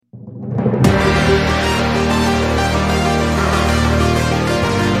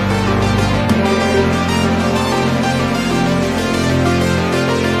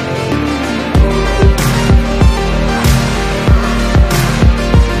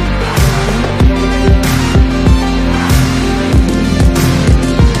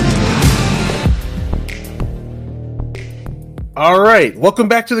right, welcome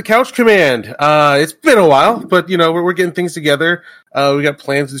back to the Couch Command. It's been a while, but we're getting things together. We got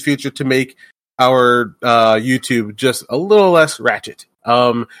plans in the future to make our YouTube just a little less ratchet.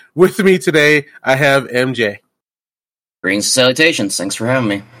 With me today, I have MJ. Greetings and salutations. Thanks for having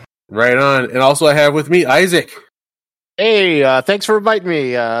me. Right on, and also I have with me Isaac. Hey, thanks for inviting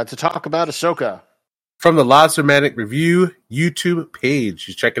me to talk about Ahsoka. From the Lost Dramatic Review YouTube page.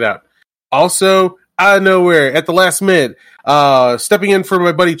 You check it out. Also, out of nowhere, at the last minute, stepping in for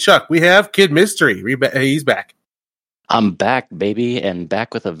my buddy Chuck, we have Kid Mystery. He's back. I'm back, baby, and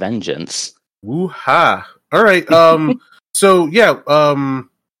back with a vengeance. Woo-ha. All right. So, yeah.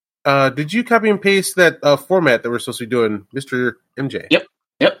 Did you copy and paste that format that we're supposed to be doing, Mr. MJ? Yep.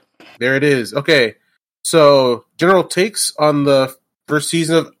 There it is. Okay. So, general takes on the first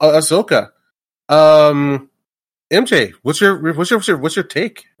season of Ahsoka. MJ, what's your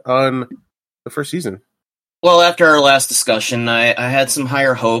take on the first season? Well, after our last discussion, I had some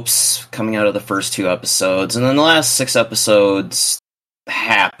higher hopes coming out of the first 2 episodes, and then the last 6 episodes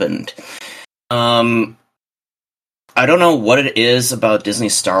happened. I don't know what it is about Disney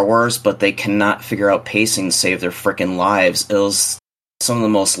Star Wars, but they cannot figure out pacing to save their frickin' lives. It was some of the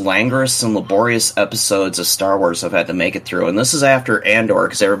most languorous and laborious episodes of Star Wars I've had to make it through. And this is after Andor,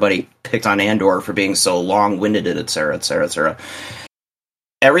 because everybody picked on Andor for being so long-winded, etc., etc., etc.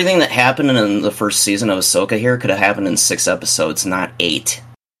 Everything that happened in the first season of Ahsoka here could have happened in 6 episodes, not 8.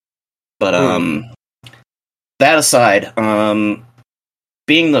 But, that aside,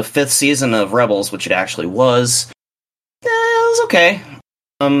 being the 5th season of Rebels, which it actually was, it was okay.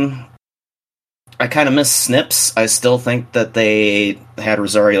 I kind of miss Snips. I still think that they had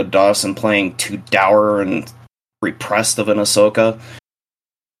Rosario Dawson playing too dour and repressed of an Ahsoka.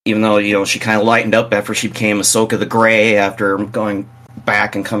 Even though, she kind of lightened up after she became Ahsoka the Grey after going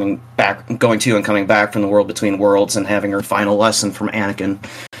to and coming back from the world between worlds and having her final lesson from Anakin.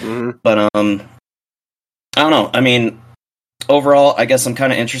 Mm-hmm. But, I don't know. I mean, overall, I guess I'm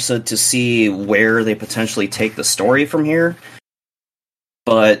kind of interested to see where they potentially take the story from here.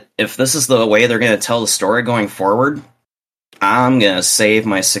 But if this is the way they're going to tell the story going forward, I'm going to save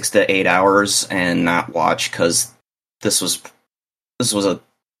my 6 to 8 hours and not watch, because this was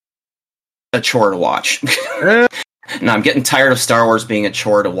a chore to watch. No, I'm getting tired of Star Wars being a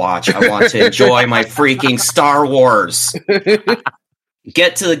chore to watch. I want to enjoy my freaking Star Wars.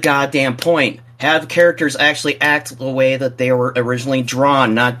 Get to the goddamn point. Have characters actually act the way that they were originally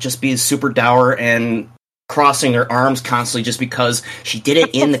drawn, not just be super dour and crossing their arms constantly just because she did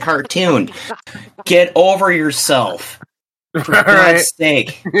it in the cartoon. Get over yourself. For God's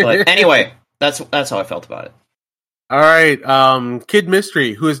sake. But anyway, that's how I felt about it. All right, Kid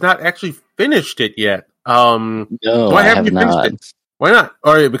Mystery, who has not actually finished it yet. No, why haven't you finished it? Why not?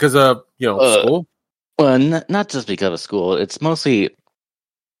 Or because of school? Well, not just because of school. It's mostly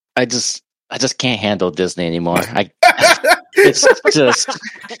I just can't handle Disney anymore. It's just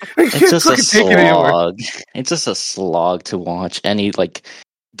a slog. It's just a slog to watch any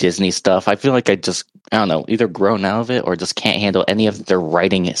Disney stuff. I feel like I don't know, either grown out of it or just can't handle any of their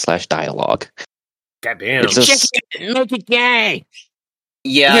writing / dialogue. Goddamn. Make it gay.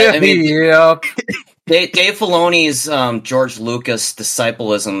 Yeah, I mean, Dave Filoni's George Lucas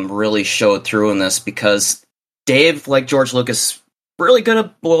disciplism really showed through in this, because Dave, like George Lucas, really good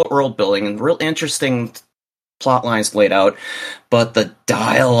at world building and real interesting plot lines laid out, but the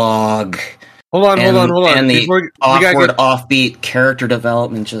dialogue. Hold on. And the awkward, offbeat character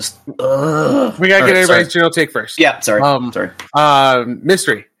development just. We gotta get everybody's general take first. Yeah, sorry.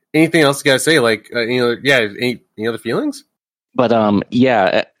 Mystery. Anything else you gotta say? Any other feelings? But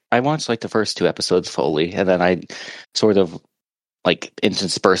yeah, I watched the first 2 episodes fully, and then I sort of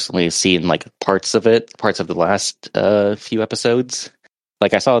interspersely seen parts of the last few episodes.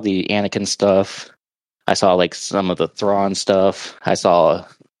 I saw the Anakin stuff. I saw some of the Thrawn stuff. I saw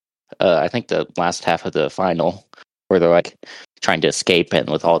I think the last half of the final where they're trying to escape and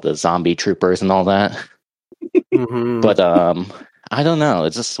with all the zombie troopers and all that. Mm-hmm. But I don't know. It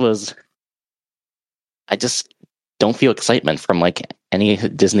just was. I just don't feel excitement from any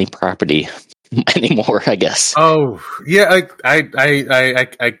Disney property anymore, I guess. Oh yeah,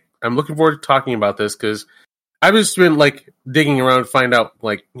 I'm looking forward to talking about this, because I've just been digging around to find out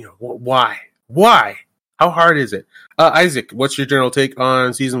why, how hard is it? Isaac, what's your general take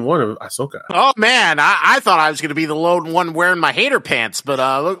on season 1 of Ahsoka? Oh man, I thought I was going to be the lone one wearing my hater pants, but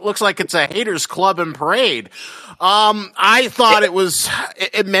looks like it's a haters club and parade. I thought it was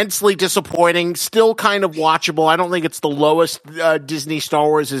immensely disappointing, still kind of watchable. I don't think it's the lowest Disney Star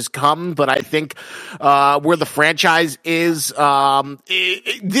Wars has come, but I think where the franchise is,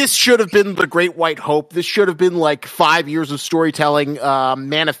 this should have been the Great White Hope. This should have been like 5 years of storytelling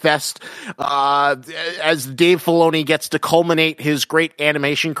manifest as Dave Filoni gets to culminate his great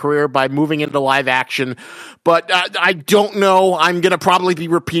animation career by moving into live action. But I don't know. I'm going to probably be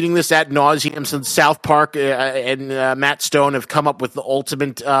repeating this ad nauseum since South Park and Matt Stone have come up with the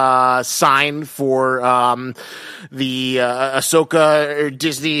ultimate sign for the Ahsoka,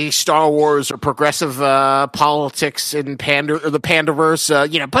 Disney, Star Wars, or progressive politics in the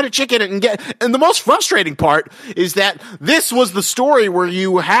Pandaverse. Put a chicken in and get. And the most frustrating part is that this was the story where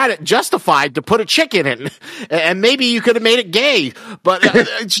you had it justified to put a chicken in, and maybe you could have made it gay, but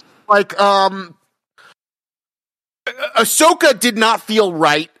it's like Ahsoka did not feel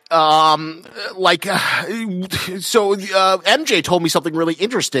right. MJ told me something really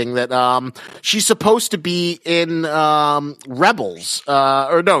interesting that she's supposed to be in Rebels,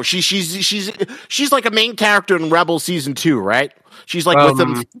 or no, she's like a main character in Rebels season 2, right? She's like with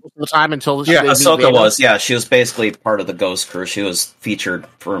them the time until Ahsoka was. Yeah, she was basically part of the Ghost crew. She was featured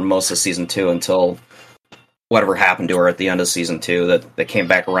for most of season 2 until whatever happened to her at the end of season 2 that they came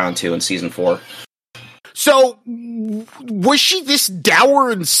back around to in season 4. So, was she this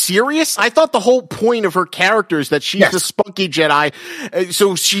dour and serious? I thought the whole point of her character is that she's the spunky Jedi.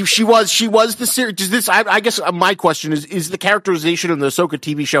 So she was the serious. Does this? I guess my question is the characterization in the Ahsoka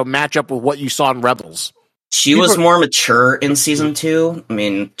TV show match up with what you saw in Rebels? She was more mature in season 2. I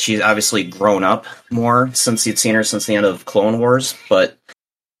mean, she's obviously grown up more since you'd seen her since the end of Clone Wars, but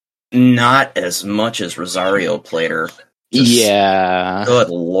not as much as Rosario played her. Yeah. Good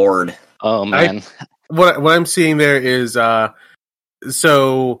Lord. Oh man. What I'm seeing there is the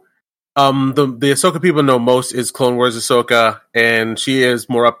Ahsoka people know most is Clone Wars Ahsoka, and she is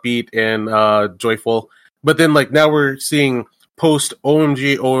more upbeat and joyful. But then now we're seeing post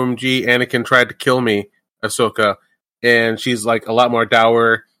OMG Anakin tried to kill me Ahsoka, and she's like a lot more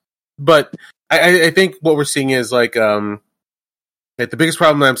dour. But I think what we're seeing is the biggest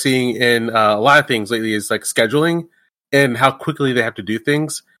problem that I'm seeing in a lot of things lately is scheduling and how quickly they have to do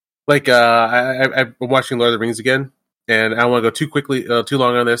things. I'm watching Lord of the Rings again, and I don't want to go too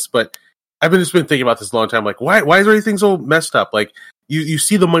long on this, but I've been thinking about this a long time. Why is everything so messed up? You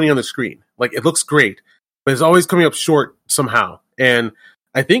see the money on the screen, it looks great, but it's always coming up short somehow. And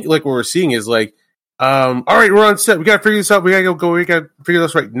I think what we're seeing is all right, we're on set. We got to figure this out. We got to figure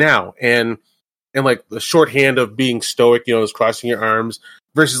this right now. And the shorthand of being stoic, is crossing your arms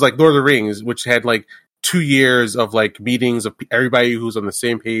versus Lord of the Rings, which had 2 years of meetings of everybody who's on the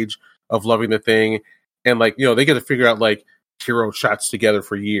same page of loving the thing, and they get to figure out hero shots together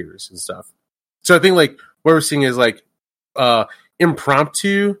for years and stuff. So I think what we're seeing is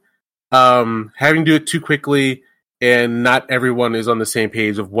impromptu, having to do it too quickly, and not everyone is on the same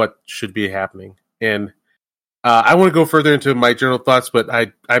page of what should be happening. And I want to go further into my general thoughts, but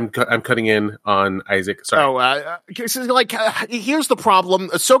I'm cutting in on Isaac. Sorry. Here's the problem.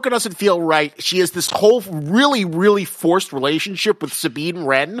 Ahsoka doesn't feel right. She has this whole really, really forced relationship with Sabine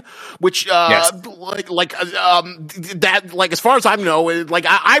Wren, which, as far as I know,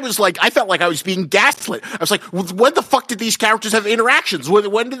 I felt like I was being gaslit. I was like, when the fuck did these characters have interactions?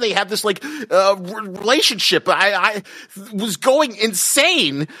 When did they have this relationship? I was going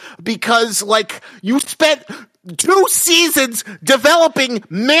insane because you spent 2 seasons developing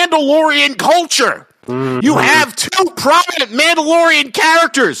Mandalorian culture. Mm-hmm. You have 2 prominent Mandalorian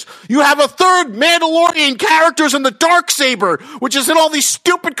characters. You have a 3rd Mandalorian characters in the Darksaber, which is in all these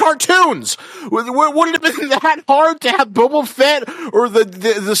stupid cartoons. Wouldn't it have been that hard to have Boba Fett or the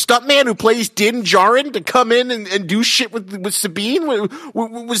stuntman who plays Din Djarin to come in and do shit with Sabine?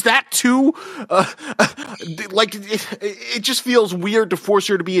 Was that too it just feels weird to force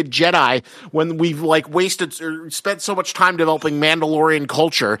her to be a Jedi when we've wasted or spent so much time developing Mandalorian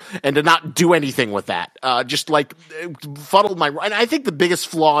culture and to not do anything with that. Fuddled my. And I think the biggest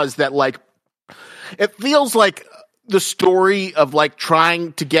flaw is that it feels like the story of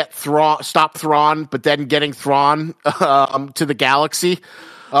trying to get stop Thrawn, but then getting Thrawn to the galaxy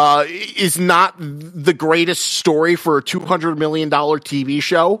is not the greatest story for a $200 million TV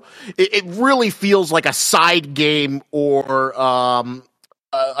show. It really feels like a side game or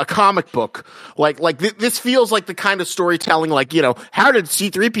a comic book. This feels like the kind of storytelling, like, you know, how did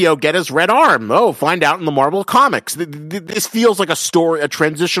C-3PO get his red arm? Oh, find out in the Marvel comics. This feels like a story, a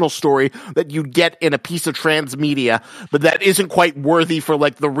transitional story that you get in a piece of transmedia, but that isn't quite worthy for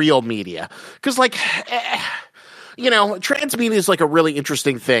like the real media. Cause like, you know, transmedia is like a really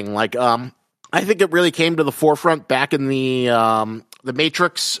interesting thing. Like, I think it really came to the forefront back in the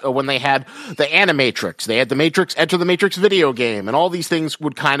Matrix, when they had the Animatrix. They had the Matrix, Enter the Matrix video game, and all these things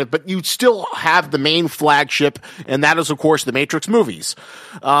would kind of, but you'd still have the main flagship, and that is, of course, the Matrix movies.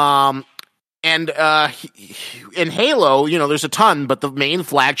 And in Halo, you know, there's a ton, but the main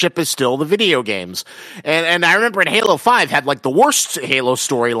flagship is still the video games. And I remember in Halo 5 had like the worst Halo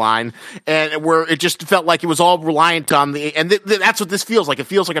storyline, and where it just felt like it was all reliant on that's what this feels like. It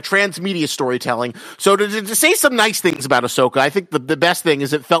feels like a transmedia storytelling. So to say some nice things about Ahsoka, I think the best thing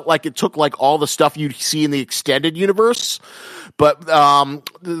is it felt like it took like all the stuff you'd see in the extended universe, but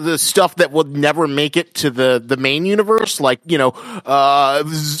the stuff that would never make it to the main universe, like, you know,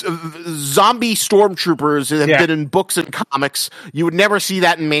 zombie stormtroopers that have been in books and comics, you would never see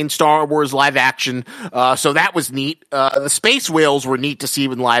that in main Star Wars live action. So that was neat. The space whales were neat to see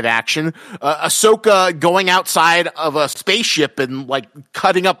in live action. Ahsoka going outside of a spaceship and like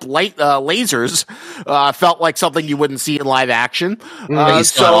cutting up lasers felt like something you wouldn't see in live action. You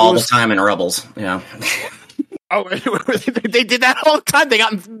saw it all the time in Rebels. Yeah. Oh, they did that all the time? They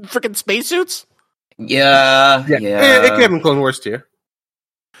got in freaking spacesuits? Yeah. It came in Clone Wars too.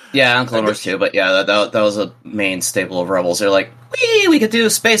 Yeah, on Clone Wars too, but yeah, that was a main staple of Rebels. They're like, we could do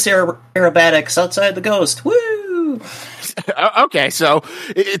space aerobatics outside the Ghost. Woo! Okay, so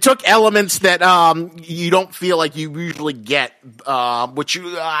it took elements that you don't feel like you usually get, which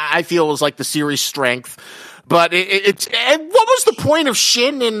I feel was like the series' strength. But it's what was the point of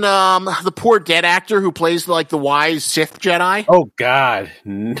Shin and the poor dead actor who plays like the wise Sith Jedi? Oh God!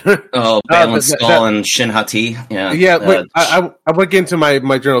 Oh, Balin Skull and Shin Hati. Yeah. Wait, I want to get into my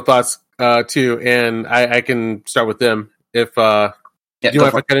general thoughts too, and I can start with them if do you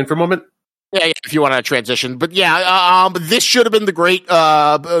want to cut in for a moment? Yeah, if you want to transition, but yeah, this should have been the great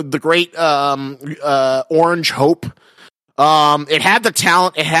Orange Hope. It had the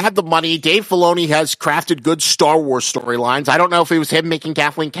talent, it had the money. Dave Filoni has crafted good Star Wars storylines. I don't know if it was him making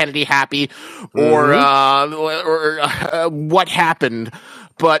Kathleen Kennedy happy or what happened.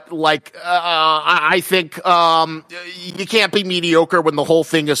 But like, I think you can't be mediocre when the whole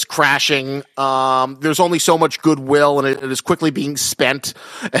thing is crashing. There's only so much goodwill, and it is quickly being spent.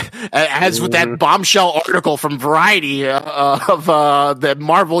 As with that bombshell article from Variety of the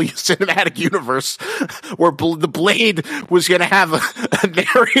Marvel Cinematic Universe, where the Blade was going to have a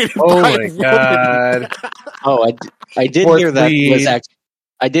narrated. Oh my God! I did hear that was actually.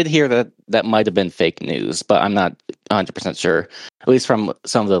 I did hear that might have been fake news, but I'm not 100% sure. At least from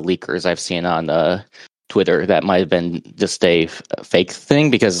some of the leakers I've seen on Twitter, that might have been just a fake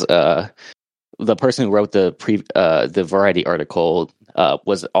thing, because the person who wrote the Variety article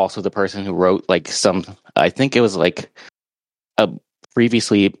was also the person who wrote like I think it was like a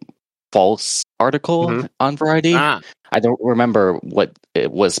previously false article on Variety. I don't remember what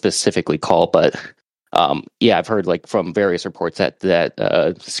it was specifically called, but yeah, I've heard like from various reports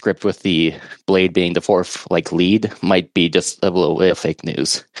that script with the Blade being the fourth like lead might be just a little bit of fake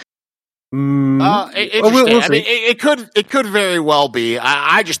news. Interesting. We'll I mean, it could very well be.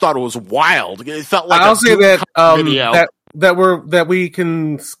 I just thought it was wild. It felt like I'll say that that we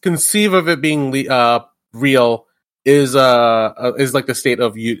can conceive of it being real is like the state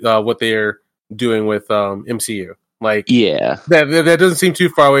of what they're doing with MCU. Like, yeah, that doesn't seem too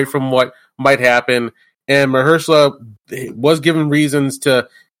far away from what might happen. And Mahershala was given reasons to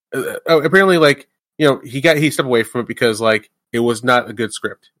apparently, like, you know, he stepped away from it because like it was not a good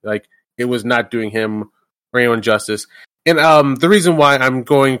script. Like, it was not doing him or anyone justice. And the reason why I'm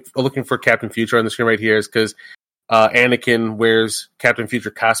looking for Captain Future on the screen right here is because Anakin wears Captain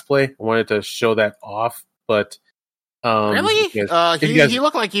Future cosplay. I wanted to show that off, but really, he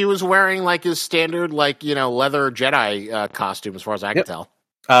looked like he was wearing like his standard, like, you know, leather Jedi costume, as far as I can tell.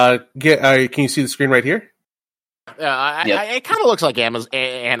 Can you see the screen right here? It kind of looks like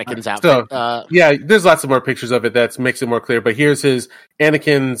Anakin's outfit. So, yeah, there's lots of more pictures of it that makes it more clear. But here's his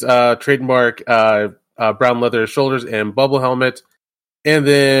Anakin's trademark brown leather shoulders and bubble helmet, and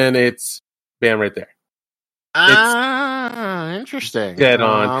then it's bam right there. Interesting. Dead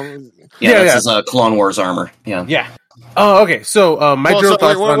on. That's his Clone Wars armor. Yeah. Oh, okay. So my general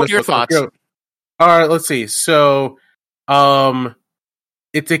thoughts. What are your thoughts? All right, let's see. So,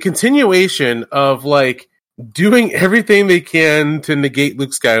 it's a continuation of like doing everything they can to negate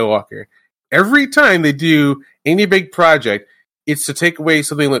Luke Skywalker. Every time they do any big project, it's to take away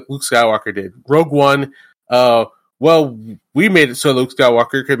something like Luke Skywalker did. Rogue One, well, we made it so Luke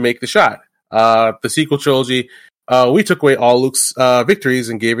Skywalker could make the shot. The sequel trilogy, we took away all Luke's victories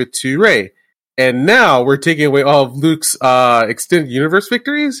and gave it to Rey. And now we're taking away all of Luke's extended universe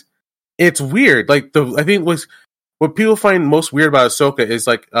victories. It's weird. Like I think what people find most weird about Ahsoka is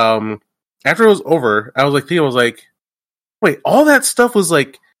like after it was over, I was like, wait, all that stuff was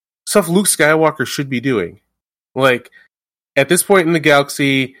like stuff Luke Skywalker should be doing. Like at this point in the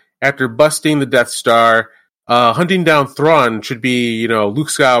galaxy, after busting the Death Star, hunting down Thrawn should be, Luke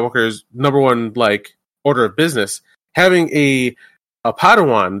Skywalker's number one like order of business. Having a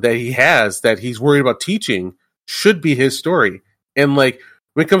Padawan that he has that he's worried about teaching should be his story. And like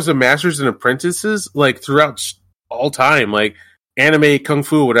when it comes to masters and apprentices, like throughout all time, like anime, kung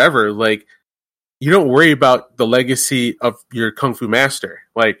fu, whatever, like you don't worry about the legacy of your kung fu master.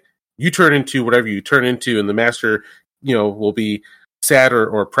 Like you turn into whatever you turn into, and the master, will be sad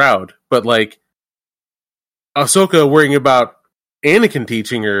or proud. But like Ahsoka worrying about Anakin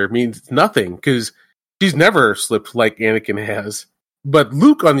teaching her means nothing because she's never slipped like Anakin has. But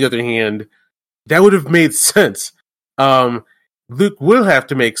Luke, on the other hand, that would have made sense. Luke will have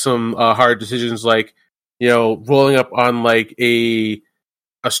to make some hard decisions, like rolling up on like a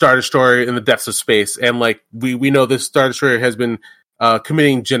Star Destroyer in the depths of space, and like we know this Star Destroyer has been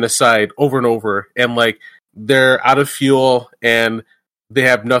committing genocide over and over, and like they're out of fuel and they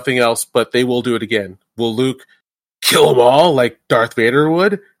have nothing else, but they will do it again. Will Luke kill them all like Darth Vader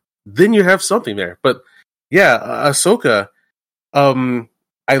would? Then you have something there. But yeah, Ahsoka,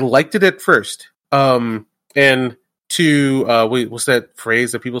 I liked it at first. And to what's that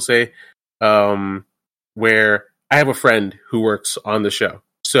phrase that people say? Where I have a friend who works on the show.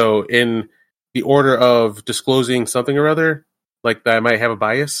 So in the order of disclosing something or other, like that I might have a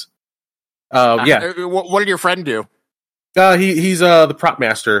bias. Yeah. What did your friend do? He's the prop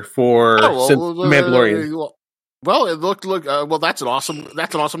master for Mandalorian. Well, it looked well. That's an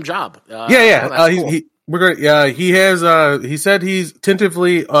awesome job. Yeah. He said he's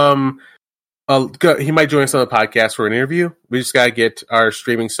tentatively he might join us on the podcast for an interview. We just gotta get our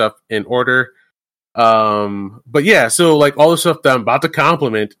streaming stuff in order. But yeah, so like all the stuff that I'm about to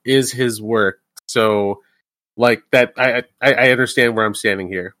compliment is his work. So like that, I understand where I'm standing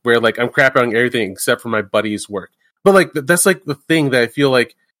here, where like I'm crapping on everything except for my buddy's work. But like that's like the thing that I feel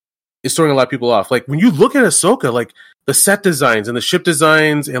like is throwing a lot of people off. Like when you look at Ahsoka, like the set designs and the ship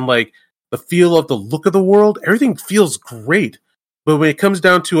designs and like the feel of the look of the world, everything feels great. But when it comes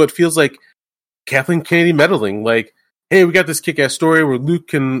down to it, feels like Kathleen Kennedy meddling. Like, hey, we got this kick-ass story where Luke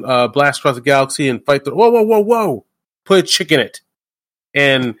can blast across the galaxy and fight the whoa, put a chick in it.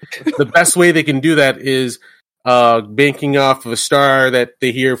 And the best way they can do that is banking off of a star that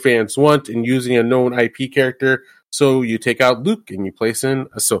they hear fans want and using a known IP character. So you take out Luke and you place in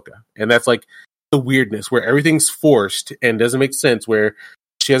Ahsoka. And that's like the weirdness where everything's forced and doesn't make sense, where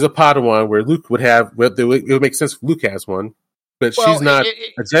she has a Padawan where Luke would have, it would make sense if Luke has one, but she's not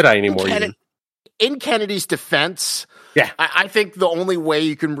a Jedi anymore. In Kennedy's defense, yeah, I think the only way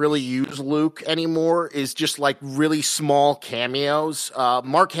you can really use Luke anymore is just like really small cameos.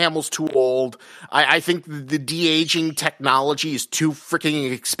 Mark Hamill's too old. I think the de-aging technology is too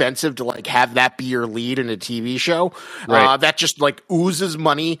freaking expensive to like have that be your lead in a TV show. Right. That just like oozes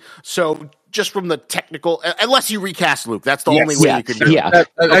money. So just from the technical, unless you recast Luke, that's the only way you can do it. Yeah.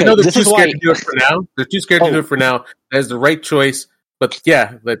 I know they're too scared to do it for now. They're too scared to do it for now. That is the right choice. But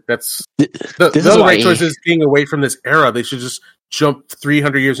yeah, that's the right choice is being away from this era. They should just jump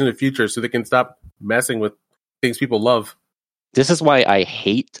 300 years in the future so they can stop messing with things people love. This is why I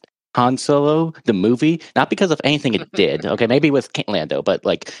hate Han Solo, the movie, not because of anything it did. Okay, maybe with Lando, but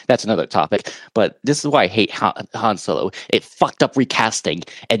like that's another topic. But this is why I hate Han Solo. It fucked up recasting,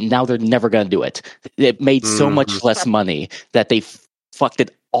 and now they're never going to do it. It made so much less money that they fucked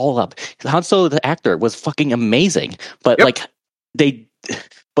it all up. Han Solo, the actor, was fucking amazing, but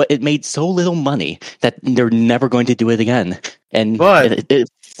but it made so little money that they're never going to do it again, and it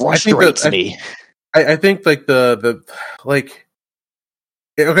frustrates me. I think like the like.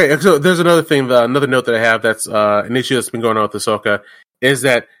 Okay, so there's another thing. Another note that I have that's an issue that's been going on with Ahsoka is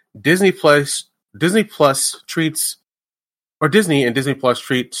that Disney Plus treats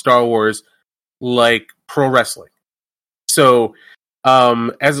Star Wars like pro wrestling. So,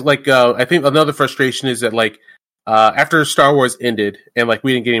 as like I think another frustration is that like after Star Wars ended and like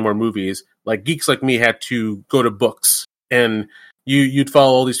we didn't get any more movies, like geeks like me had to go to books, and you'd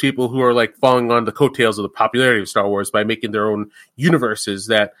follow all these people who are like falling on the coattails of the popularity of Star Wars by making their own universes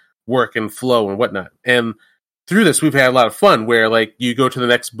that work and flow and whatnot. And through this, we've had a lot of fun where like you go to the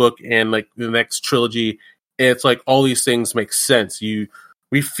next book and like the next trilogy it's like all these things make sense.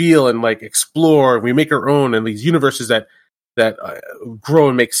 We feel and like explore, we make our own, and these universes that grow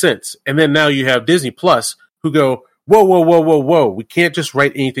and make sense. And then now you have Disney Plus who go, whoa, we can't just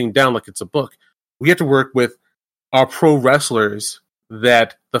write anything down like it's a book. We have to work with our pro wrestlers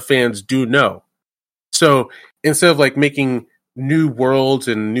that the fans do know. So instead of like making new worlds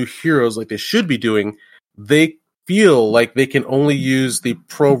and new heroes like they should be doing, they feel like they can only use the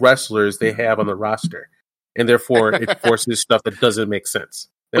pro wrestlers they have on the roster. And therefore it forces stuff that doesn't make sense.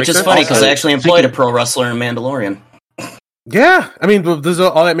 Which is funny because I actually employed a pro wrestler in Mandalorian. Yeah, I mean, does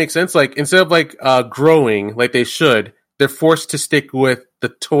all that make sense? Like, instead of like growing like they should, they're forced to stick with the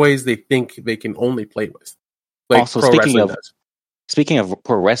toys they think they can only play with. Like also, pro wrestling does. Speaking of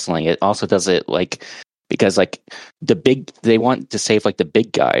pro wrestling, it also does it like because like they want to save like the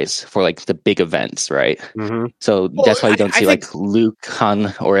big guys for like the big events, right? Mm-hmm. So that's why you don't see like Luke,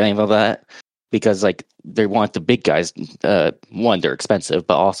 Han, or any of that, because like they want the big guys. One, they're expensive,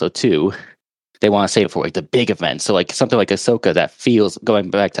 but also two, they want to save it for like the big events. So like something like Ahsoka that feels, going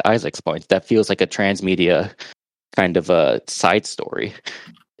back to Isaac's point, that feels like a transmedia kind of a side story.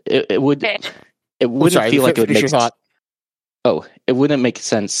 It wouldn't feel like it would make sense. Oh, it wouldn't make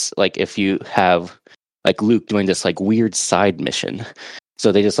sense like if you have like Luke doing this like weird side mission.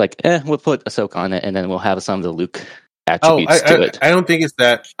 So they just like, we'll put Ahsoka on it, and then we'll have some of the Luke attributes to it. I don't think it's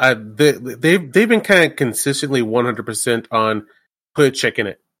that. They've been kind of consistently 100% on put a chick in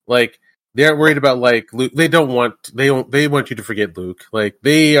it. Like they aren't worried about like Luke. They want you to forget Luke. Like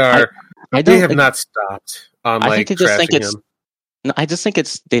they are. They have not stopped on like trashing him. No, I just think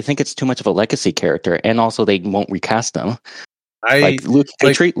they think it's too much of a legacy character, and also they won't recast him. I feel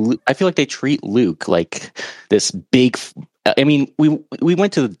like they treat Luke like this big. I mean, we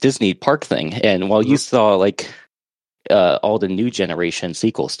went to the Disney park thing, and while you saw like all the new generation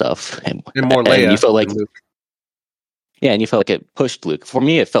sequel stuff, and more Leia, and you felt like Luke. Yeah, and you felt like it pushed Luke. For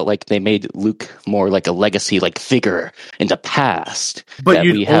me, it felt like they made Luke more like a legacy, like figure in the past. But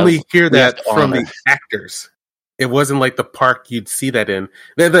you'd only hear that from the actors. It wasn't like the park you'd see that in.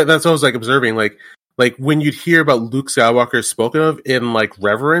 That's what I was like observing. Like when you'd hear about Luke Skywalker spoken of in like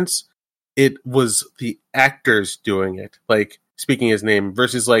reverence, it was the actors doing it, like speaking his name,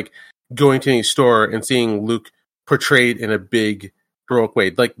 versus like going to any store and seeing Luke portrayed in a big heroic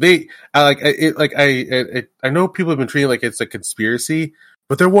way. Like I know people have been treating like it's a conspiracy,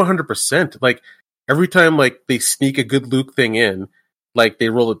 but they're 100%. Like every time like they sneak a good Luke thing in, like they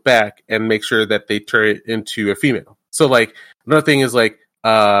roll it back and make sure that they turn it into a female. So like another thing is like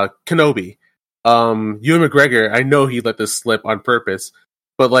Kenobi. Ewan McGregor, I know he let this slip on purpose,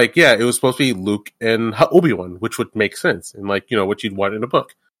 but like yeah, it was supposed to be Luke and Obi-Wan, which would make sense and like, you know, what you'd want in a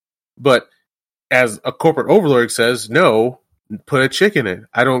book. But as a corporate overlord says, no, put a chick in it.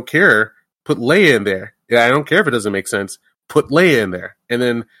 I don't care. Put Leia in there. Yeah, I don't care if it doesn't make sense. Put Leia in there. And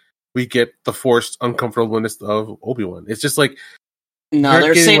then we get the forced uncomfortableness of Obi-Wan. It's just like, no,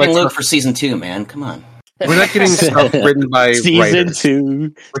 they're saving Luke for season 2, man. Come on. We're not getting stuff written by writers.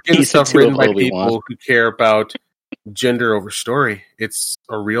 We're getting stuff written by people who care about gender over story. It's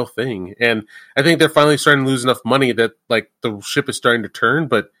a real thing. And I think they're finally starting to lose enough money that like the ship is starting to turn.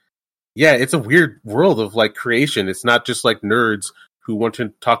 But yeah, it's a weird world of like creation. It's not just like nerds who want to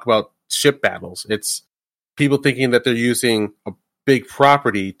talk about ship battles. It's people thinking that they're using a big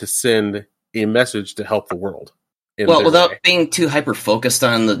property to send a message to help the world. Well, without being too hyper focused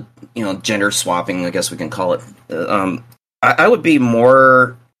on the, you know, gender swapping, I guess we can call it. I would be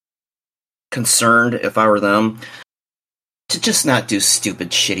more concerned if I were them to just not do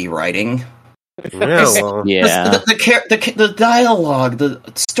stupid, shitty writing. Yeah, well. Yeah. The dialogue, the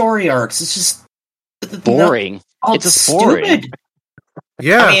story arcs, it's just boring. It's just boring. Stupid.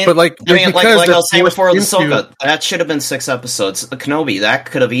 Yeah, I mean, but like I was saying before, the Ahsoka, that should have been 6 episodes. The Kenobi, that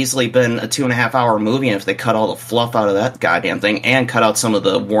could have easily been a 2.5-hour movie, and if they cut all the fluff out of that goddamn thing and cut out some of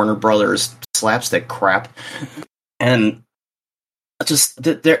the Warner Brothers slapstick crap, and just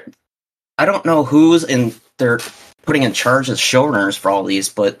I don't know who's they're putting in charge as showrunners for all these,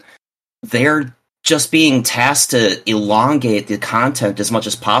 but they're just being tasked to elongate the content as much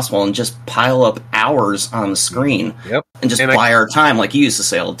as possible and just pile up hours on the screen and just buy our time, like you used to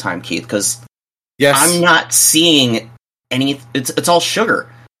say all the time, Keith, because I'm not seeing any... It's all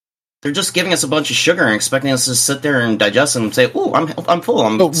sugar. They're just giving us a bunch of sugar and expecting us to sit there and digest them and say, "Ooh, I'm full.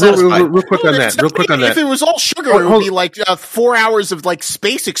 I'm satisfied." Real quick on that. If it was all sugar, it would be like 4 hours of like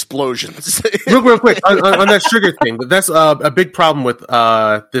space explosions. real quick on that sugar thing. But that's a big problem with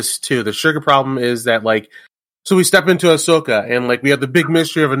this too. The sugar problem is that like, so we step into Ahsoka and like we have the big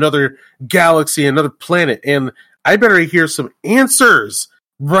mystery of another galaxy, another planet, and I better hear some answers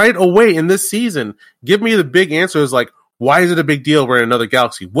right away in this season. Give me the big answers, like, why is it a big deal we're in another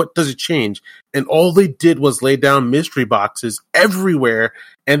galaxy? What does it change? And all they did was lay down mystery boxes everywhere,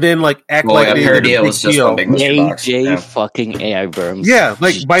 and then like act like they did a big was just deal. a big mystery box. AJ fucking Abrams. Yeah,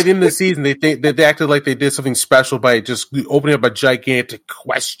 like by the end of the season, they think that they acted like they did something special by just opening up a gigantic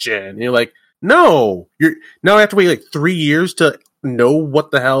question. And you're like, no, you're now I have to wait like 3 years to know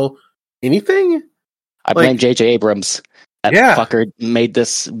what the hell anything. I blame J.J. Abrams. That Yeah. fucker made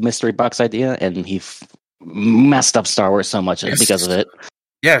this mystery box idea, and he messed up Star Wars so much because of it.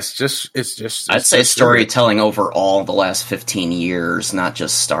 Yes, it's just. I'd say storytelling overall the last 15 years, not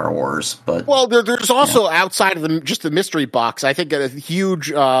just Star Wars. But there's also outside of just the mystery box. I think a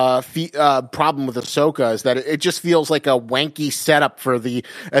huge problem with Ahsoka is that it just feels like a wanky setup for the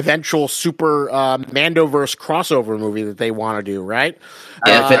eventual super Mandoverse crossover movie that they want to do. Right?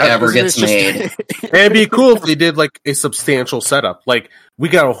 If it ever gets made, it'd be cool if they did like a substantial setup. Like we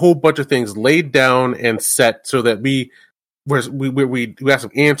got a whole bunch of things laid down and set so that we have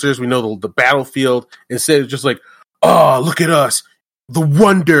some answers. We know the battlefield instead of just like, oh, look at us, the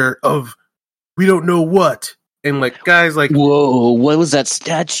wonder of we don't know what. And like guys, like, whoa, what was that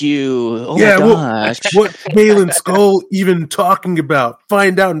statue? Oh yeah, my gosh, what Balin Skull even talking about?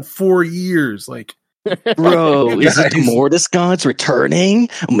 Find out in 4 years. Like, bro, is it the Mortis gods returning?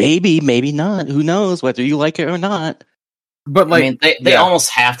 Maybe, maybe not. Who knows whether you like it or not? But like, I mean, they almost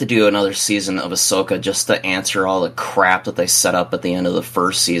have to do another season of Ahsoka just to answer all the crap that they set up at the end of the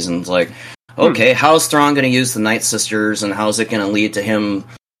first season. It's like, okay, how's Thrawn going to use the Night Sisters, and how's it going to lead to him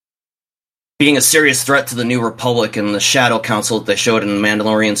being a serious threat to the New Republic and the Shadow Council that they showed in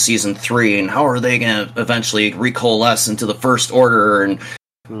Mandalorian Season 3, and how are they going to eventually recoalesce into the First Order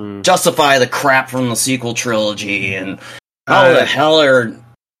and justify the crap from the sequel trilogy, and how the hell are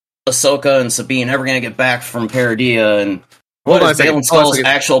Ahsoka and Sabine ever going to get back from Paradia, and what is Balin Skull's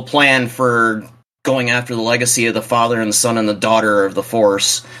actual plan for going after the legacy of the father and the son and the daughter of the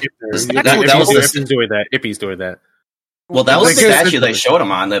Force? Ippy's doing that. Ippy's doing that. Well, that was the statue they showed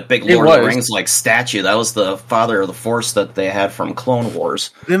him on, that big Lord of the Rings like statue. That was the father of the Force that they had from Clone Wars.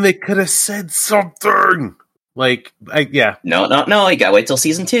 Then they could have said something. Like, yeah. No, you gotta wait till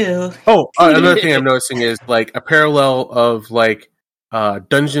season 2. Oh, another thing I'm noticing is like a parallel of like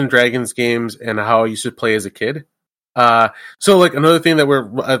Dungeons and Dragons games and how you should play as a kid. So like another thing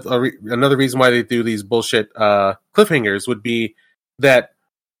that another reason why they do these bullshit cliffhangers would be that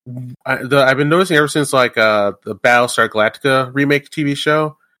I've been noticing ever since like the Battlestar Galactica remake TV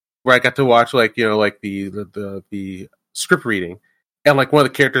show, where I got to watch like, you know, like the script reading, and like one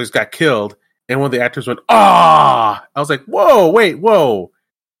of the characters got killed, and one of the actors went, "Ah!" I was like, "Whoa!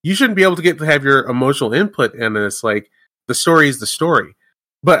 You shouldn't be able to have your emotional input in this. Like, the story is the story."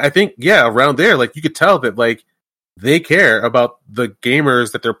 But I think, yeah, around there, like you could tell that like they care about the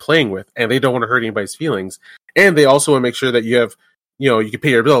gamers that they're playing with, and they don't want to hurt anybody's feelings, and they also want to make sure that you have, you know, you can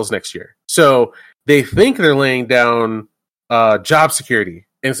pay your bills next year. So they think they're laying down job security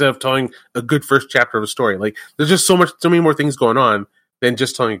instead of telling a good first chapter of a story. Like, there's just so many more things going on than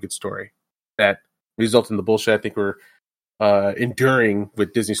just telling a good story that result in the bullshit I think we're enduring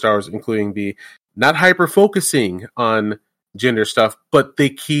with Disney Star Wars, including the not hyper focusing on gender stuff, but they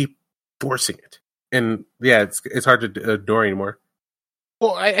keep forcing it. And yeah, it's hard to ignore anymore.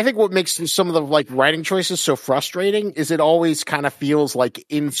 Well, I think what makes some of the like writing choices so frustrating is it always kind of feels like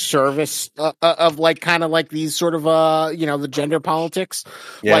in service of like kind of like these sort of you know, the gender politics.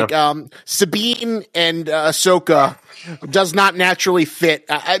 Yeah. Like Sabine and Ahsoka does not naturally fit.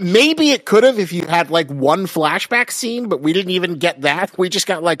 Maybe it could have if you had like one flashback scene, but we didn't even get that. We just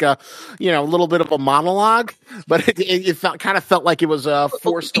got like a, you know, a little bit of a monologue, but it kind of felt like it was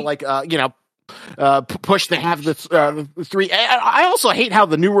forced to like you know, push to have the three. I also hate how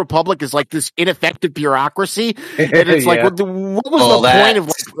the New Republic is like this ineffective bureaucracy, and it's like, what was the point of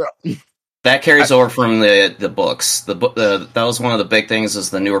like? That carries over from the books. That was one of the big things. Is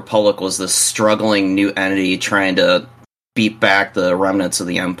the New Republic was this struggling new entity trying to beat back the remnants of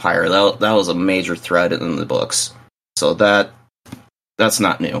the Empire. That was a major thread in the books. So that's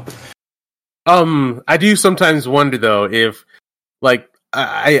not new. I do sometimes wonder though if like.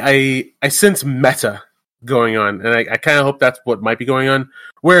 I sense meta going on, and I kind of hope that's what might be going on.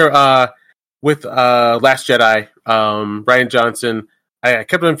 Where with Last Jedi, Rian Johnson, I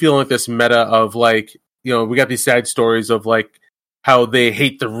kept on feeling like this meta of like, you know, we got these side stories of like how they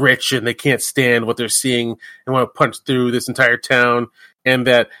hate the rich and they can't stand what they're seeing and want to punch through this entire town, and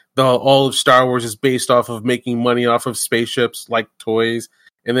that all of Star Wars is based off of making money off of spaceships like toys,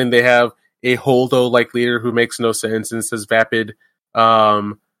 and then they have a Holdo like leader who makes no sense and says vapid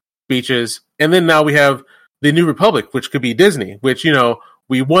speeches, and then now we have the New Republic, which could be Disney, which, you know,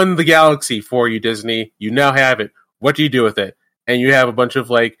 we won the galaxy for you, Disney. You now have it. What do you do with it? And you have a bunch of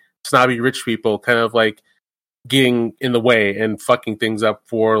like snobby rich people kind of like getting in the way and fucking things up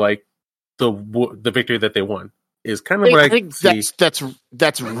for like the victory that they won. Is kind of what I think see.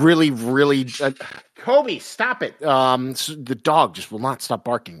 that's really Kobe, stop it. The dog just will not stop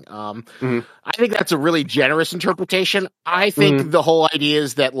barking. I think that's a really generous interpretation. I think the whole idea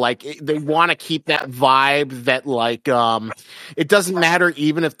is that like they want to keep that vibe that like it doesn't matter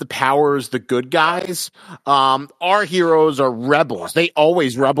even if the power is the good guys. Our heroes are rebels. They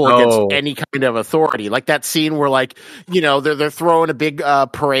always rebel against any kind of authority. Like that scene where like, you know, they're throwing a big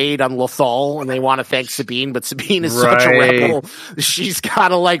parade on Lothal and they want to thank Sabine, but Sabine is such a rebel. She's got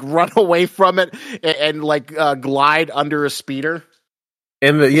to like run away from it and like glide under a speeder.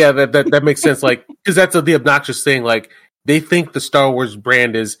 And that makes sense. Like, because that's the obnoxious thing. Like, they think the Star Wars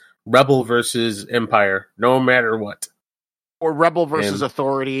brand is rebel versus empire, no matter what, or rebel versus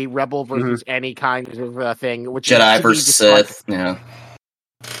authority, rebel versus any kind of thing. Which Jedi versus Sith, yeah.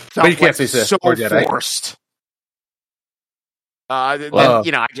 But you can't say Sith so or Jedi. Forced. You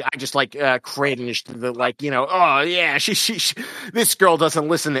know, I just like cringe the like, you know, oh yeah, she this girl doesn't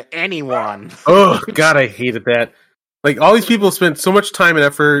listen to anyone. Oh God, I hated that. Like all these people spent so much time and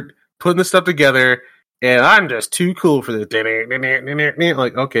effort putting this stuff together, and I'm just too cool for this.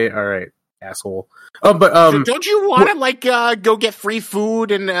 Like, okay, all right, asshole. But don't you want to like go get free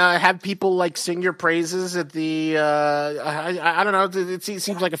food and have people like sing your praises at the? I don't know. It seems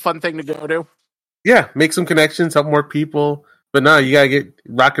like a fun thing to go to. Yeah, make some connections, help more people. But no, you gotta get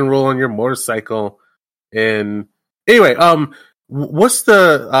rock and roll on your motorcycle. And anyway, what's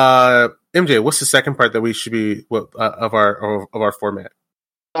the MJ? What's the second part that we should be of our format?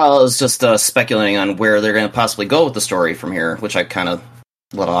 Well, I was just speculating on where they're going to possibly go with the story from here, which I kind of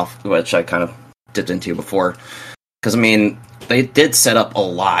dipped into before. Because I mean, they did set up a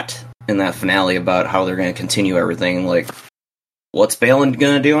lot in that finale about how they're going to continue everything. Like, what's Balin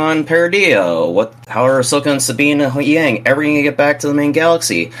going to do on Paradio? How are Ahsoka and Sabine and Yang ever going to get back to the main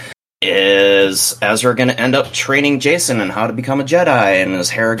galaxy? Is Ezra going to end up training Jason on how to become a Jedi, and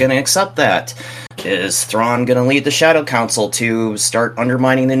is Hera going to accept that? Is Thrawn going to lead the Shadow Council to start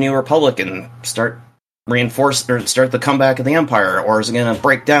undermining the New Republic and start the comeback of the Empire? Or is it going to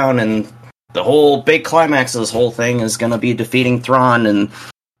break down and the whole big climax of this whole thing is going to be defeating Thrawn,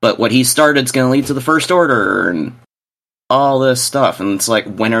 but what he started is going to lead to the First Order and all this stuff? And it's like,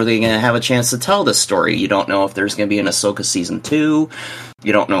 when are they going to have a chance to tell this story? You don't know if there's going to be an Ahsoka season 2.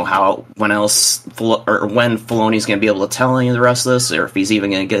 You don't know when Filoni's going to be able to tell any of the rest of this, or if he's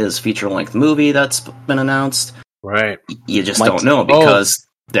even going to get his feature-length movie that's been announced. Right. You just don't know, because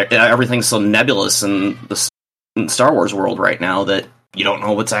everything's so nebulous in the Star Wars world right now that you don't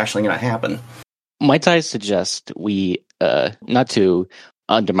know what's actually going to happen. Might I suggest we, not to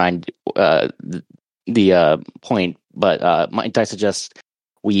undermine the point, but might I suggest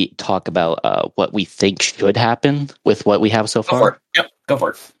we talk about what we think should happen with what we have so far? Go for it. Yep, go for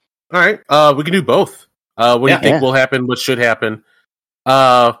it. All right, we can do both. What do you think will happen? What should happen?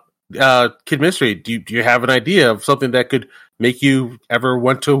 Kid Mystery, do you have an idea of something that could make you ever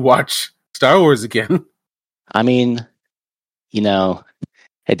want to watch Star Wars again? I mean, you know,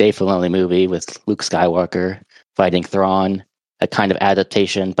 a Dave Filoni movie with Luke Skywalker fighting Thrawn, a kind of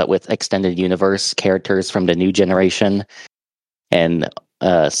adaptation, but with extended universe characters from the new generation and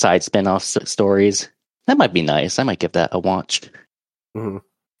side spin-off stories. That might be nice. I might give that a watch. Mm-hmm.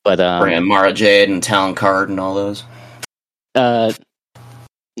 But bring in Mara Jade and Talon Card and all those.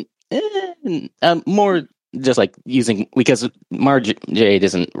 More just like using, because Mara Jade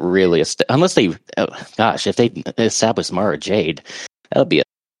isn't really unless they, if they establish Mara Jade, that would be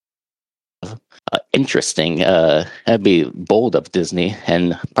interesting. That'd be bold of Disney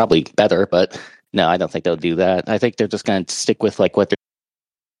and probably better, but no, I don't think they'll do that. I think they're just going to stick with like what their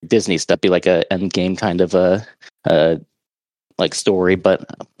Disney stuff, be like a Endgame kind of like story. But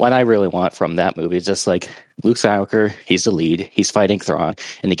what I really want from that movie is just like Luke Skywalker, he's the lead, he's fighting Thrawn,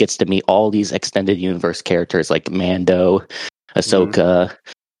 and he gets to meet all these extended universe characters like Mando, Ahsoka,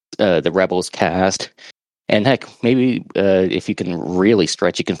 the Rebels cast. And heck, maybe if you can really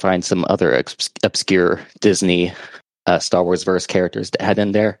stretch, you can find some other obscure Disney Star Wars verse characters to add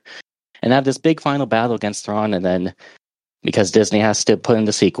in there, and have this big final battle against Thrawn. And then, because Disney has to put in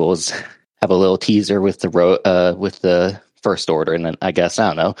the sequels, have a little teaser with the First Order, and then I guess I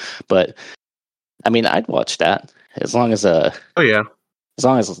don't know, but I mean, I'd watch that as long as as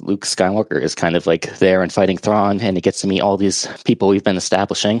long as Luke Skywalker is kind of like there and fighting Thrawn, and he gets to meet all these people we've been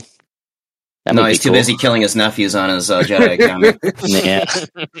establishing. No, he's too busy killing his nephews on his Jedi Academy. Yeah.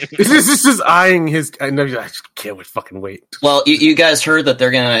 This is eyeing his. I know. I just can't fucking wait. Well, you guys heard that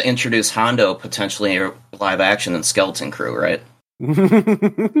they're going to introduce Hondo potentially in live action in Skeleton Crew, right?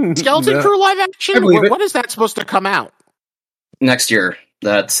 Skeleton Crew live action? When is that supposed to come out? Next year.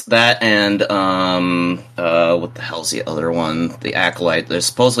 That's that, and what the hell's the other one? The Acolyte. There's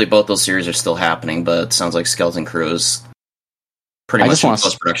supposedly both those series are still happening, but it sounds like Skeleton Crew is pretty much in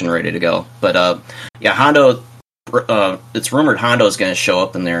post-production ready to go. But yeah, Hondo. It's rumored Hondo is going to show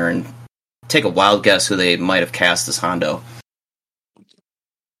up in there, and take a wild guess who they might have cast as Hondo.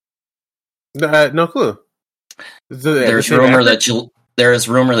 No clue. There's rumor that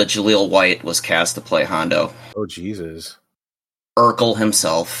Jaleel White was cast to play Hondo. Oh Jesus! Urkel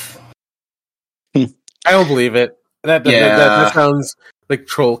himself. I don't believe it. That sounds like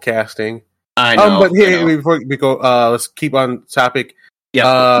troll casting. I know. But hey, before we go, let's keep on topic.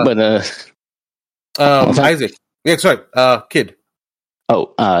 Yeah, Isaac. Yeah, sorry, Kid.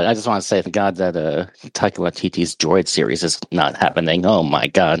 Oh, I just want to say, thank God that Taika Waititi's Droid series is not happening. Oh my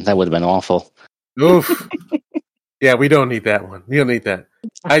God, that would have been awful. Oof. Yeah, we don't need that one. We don't need that.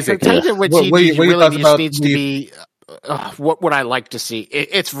 Isaac, what needs to be. What would I like to see?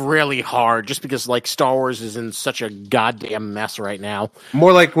 It's really hard, just because like Star Wars is in such a goddamn mess right now.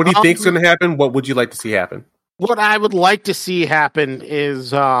 More like, what do you think's going to happen? What would you like to see happen? What I would like to see happen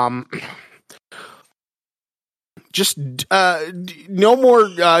is just no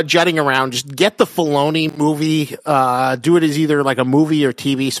more jetting around. Just get the Filoni movie. Do it as either like a movie or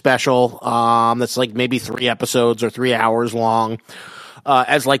TV special. That's like maybe 3 episodes or 3 hours long.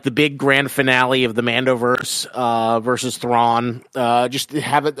 As like the big grand finale of the Mandoverse versus Thrawn. Just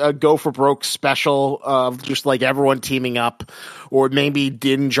have it a go for broke special of just like everyone teaming up, or maybe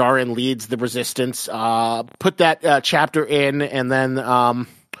Din Djarin leads the Resistance. Put that chapter in, and then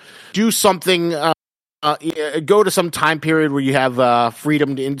do something. Go to some time period where you have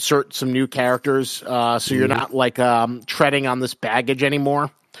freedom to insert some new characters, so you're not like treading on this baggage anymore.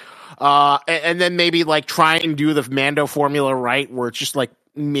 And then maybe like try and do the Mando formula right, where it's just like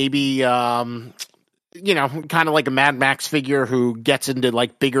maybe kind of like a Mad Max figure who gets into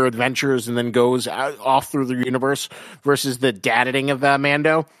like bigger adventures and then goes off through the universe, versus the dad-ing of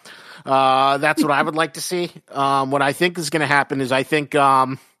Mando. That's what I would like to see. What I think is going to happen is I think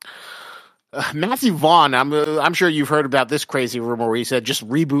Matthew Vaughn, I'm sure you've heard about this crazy rumor where he said just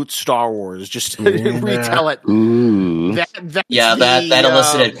reboot Star Wars, just retell it. Ooh. That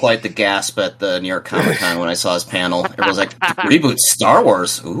elicited quite the gasp at the New York Comic Con when I saw his panel. Everyone's like, reboot Star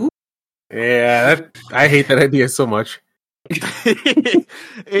Wars? Ooh. Yeah, I hate that idea so much.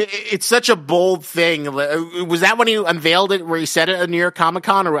 It's such a bold thing. Was that when he unveiled it, where he said it at New York Comic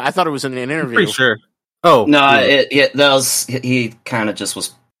Con, or I thought it was in an interview? Pretty sure. Oh no, that was, he kind of just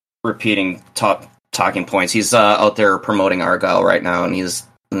was repeating talking points. He's out there promoting Argyle right now, and he's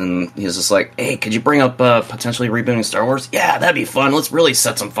just like, hey, could you bring up potentially rebooting Star Wars? Yeah, that'd be fun. Let's really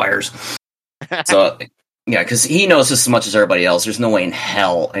set some fires. So yeah, because he knows just as much as everybody else. There's no way in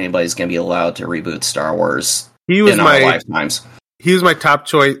hell anybody's going to be allowed to reboot Star Wars in our lifetimes. He was my top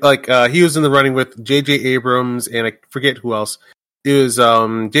choice. Like he was in the running with J.J. Abrams, and I forget who else. It was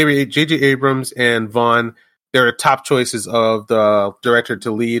J.J. Abrams and Vaughn. They're the top choices of the director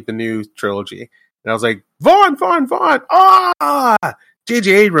to lead the new trilogy. And I was like, Vaughn!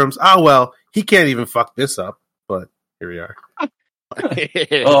 J.J. Abrams, well, he can't even fuck this up. But here we are.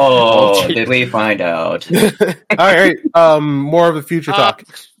 Did we find out? All right, more of the future talk.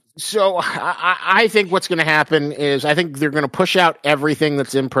 So I think what's going to happen is I think they're going to push out everything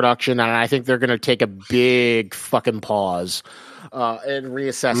that's in production, and I think they're going to take a big fucking pause and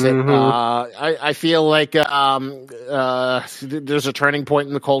reassess it. I feel like there's a turning point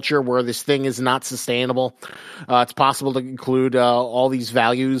in the culture where this thing is not sustainable. It's possible to include all these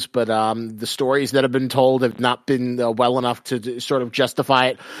values, but the stories that have been told have not been well enough to sort of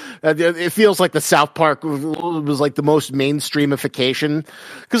justify it. It feels like the South Park was like the most mainstreamification,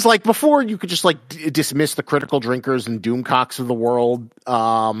 because like before you could just like dismiss the critical drinkers and doomcocks of the world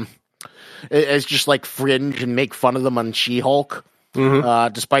as just like fringe and make fun of them on She-Hulk,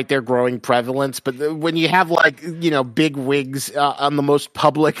 despite their growing prevalence. But when you have like, big wigs on the most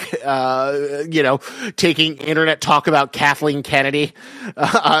public, taking internet talk about Kathleen Kennedy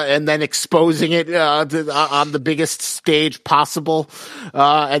and then exposing it on the biggest stage possible,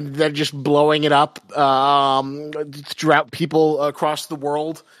 and then just blowing it up throughout people across the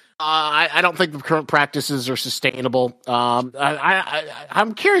world. I don't think the current practices are sustainable.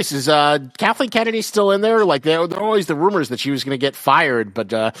 I'm curious, is Kathleen Kennedy still in there? Like, there are always the rumors that she was going to get fired,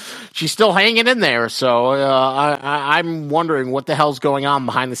 but she's still hanging in there. So I'm wondering what the hell's going on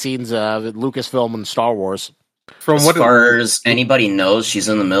behind the scenes at Lucasfilm and Star Wars. As far as anybody knows, she's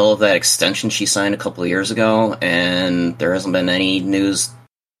in the middle of that extension she signed a couple of years ago, and there hasn't been any news,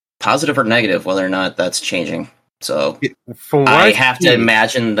 positive or negative, whether or not that's changing. So I have to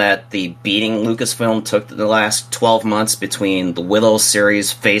imagine that the beating Lucasfilm took the last 12 months between the Willow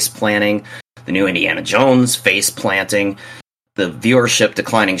series face planting, the new Indiana Jones face planting, the viewership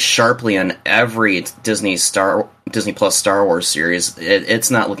declining sharply on every Disney Plus Star Wars series.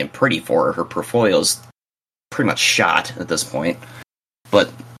 It's not looking pretty for her. Her portfolio's pretty much shot at this point.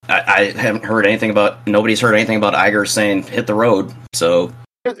 But I haven't heard anything about. Nobody's heard anything about Iger saying hit the road. So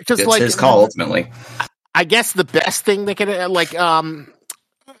it's his call ultimately. I guess the best thing they could I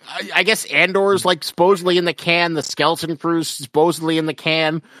guess Andor's like supposedly in the can. The Skeleton Crew's supposedly in the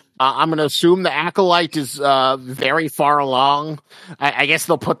can. I'm going to assume the Acolyte is very far along. I guess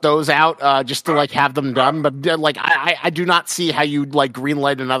they'll put those out just to like have them done. But like, I do not see how you'd like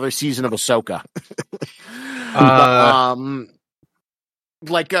greenlight another season of Ahsoka.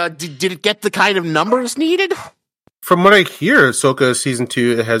 Did it get the kind of numbers needed? From what I hear, Ahsoka season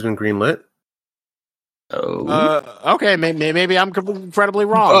 2 it has been greenlit. Okay, maybe I'm incredibly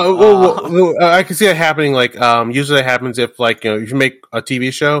wrong. I can see that happening. Like, usually that happens if, like, if you make a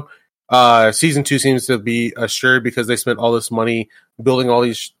TV show, season 2 seems to be assured because they spent all this money building all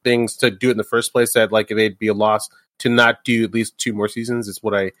these things to do it in the first place. That like it'd be a loss to not do at least 2 more seasons. Is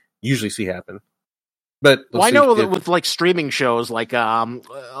what I usually see happen. But I know that with like streaming shows, like a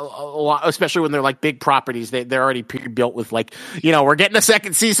lot, especially when they're like big properties, they're already pre-built with like, we're getting a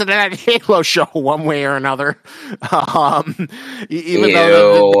second season of that Halo show one way or another. Even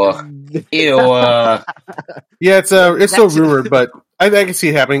though, yeah, it's still rumored, but I can see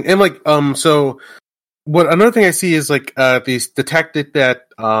it happening. And like, so what another thing I see is like the tactic that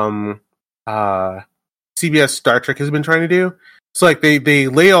CBS Star Trek has been trying to do. So like they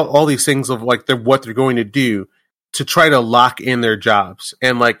lay out all these things of like what they're going to do to try to lock in their jobs,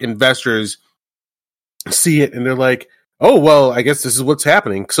 and like investors see it and they're like, oh well, I guess this is what's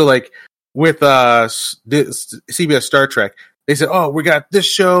happening. So like with CBS Star Trek, they said, oh, we got this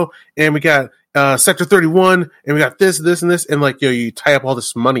show and we got Sector 31 and we got this and this, and like you tie up all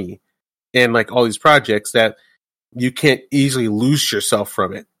this money and like all these projects that you can't easily lose yourself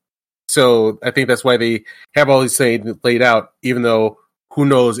from it. So I think that's why they have all these things laid out, even though who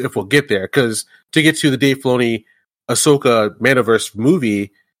knows if we'll get there. Because to get to the Dave Filoni Ahsoka Mandoverse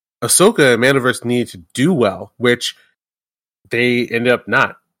movie, Ahsoka and Mandoverse needed to do well, which they ended up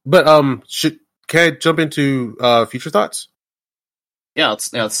not. But can I jump into future thoughts? Yeah, let's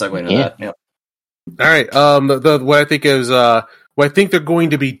segue into that. Yeah. All right. What I think is what I think they're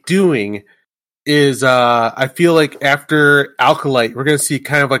going to be doing is I feel like after Acolyte, we're going to see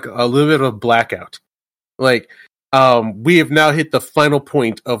kind of like a little bit of a blackout. Like, we have now hit the final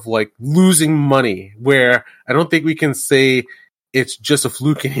point of like losing money, where I don't think we can say it's just a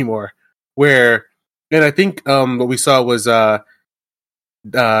fluke anymore. And I think what we saw was Jon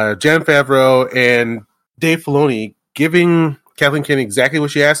Favreau and Dave Filoni giving Kathleen Kennedy exactly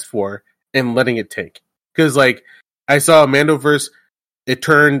what she asked for and letting it take. Because like I saw Mandoverse. It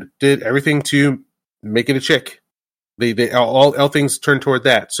did everything to make it a chick. They all things turned toward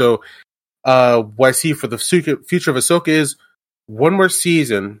that. So, what I see for the future of Ahsoka is one more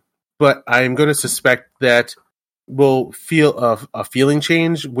season, but I'm going to suspect that we'll feel a feeling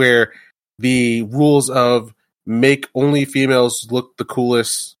change where the rules of make only females look the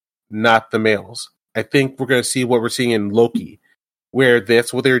coolest, not the males. I think we're going to see what we're seeing in Loki, where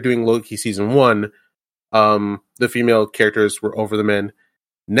that's what they were doing Loki season 1. The female characters were over the men.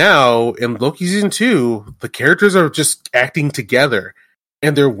 Now, in Loki season 2, the characters are just acting together,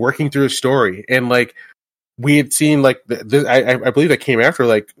 and they're working through a story. And like we had seen, like I believe that came after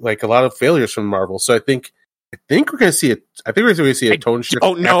like a lot of failures from Marvel. So I think we're going to see it. I think we're going to see a tone shift. I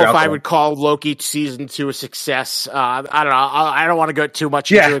don't know if I would call Loki season 2 a success. I don't know. I don't want to go too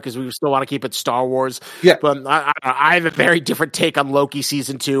much into it because we still want to keep it Star Wars. Yeah. But I have a very different take on Loki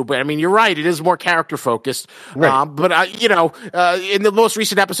season 2. But I mean, you're right. It is more character focused. Right. In the most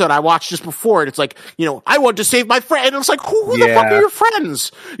recent episode I watched just before it, it's like, I want to save my friend. And it's like, who the fuck are your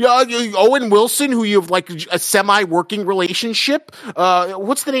friends? Owen Wilson, who you have like a semi-working relationship.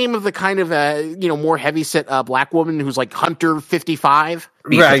 What's the name of the kind of more heavy set black woman who's like Hunter 55?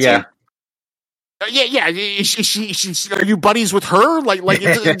 Right, yeah. Yeah. Are you buddies with her? Like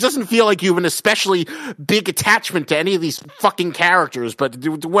it doesn't feel like you have an especially big attachment to any of these fucking characters. But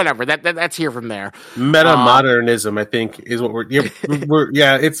whatever. That's here from there. Meta modernism, I think, is what we're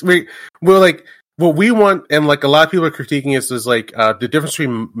like what we want, and like a lot of people are critiquing us is like the difference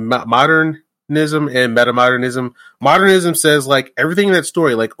between modernism and meta modernism. Modernism says like everything in that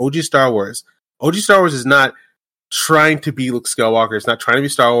story, like OG Star Wars. OG Star Wars is not trying to be Luke Skywalker. It's not trying to be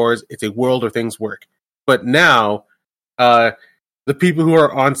Star Wars. It's a world where things work. But now, the people who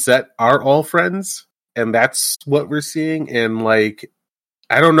are on set are all friends, and that's what we're seeing. And like,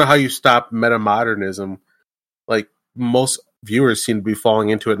 I don't know how you stop meta modernism. Like most viewers seem to be falling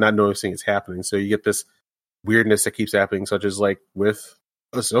into it, not noticing it's happening. So you get this weirdness that keeps happening, such as like with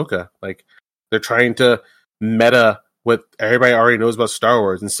Ahsoka. Like they're trying to meta what everybody already knows about Star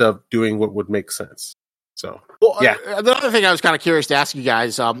Wars instead of doing what would make sense. So, yeah. The other thing I was kind of curious to ask you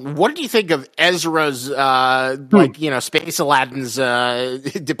guys, what did you think of Ezra's, Space Aladdin's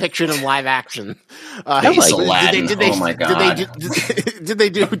depiction in live action? Aladdin. Oh my god! Did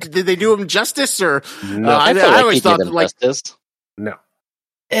they do him justice or? No. I always thought that, like justice. No.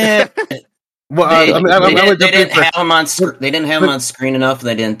 Well, they didn't have him on. They didn't have him on screen enough, and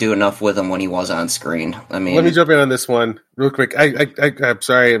they didn't do enough with him when he was on screen. I mean, let me jump in on this one real quick. I'm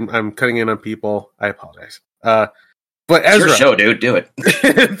sorry, I'm cutting in on people. I apologize. But Ezra, it's your show, dude. Do it.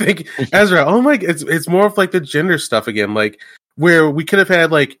 Thank you. Ezra. Oh my, it's more of like the gender stuff again, like where we could have had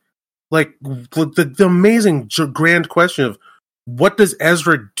like the amazing grand question of what does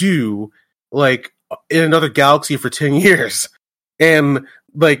Ezra do like in another galaxy for 10 years, and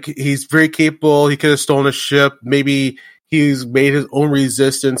like he's very capable. He could have stolen a ship. Maybe he's made his own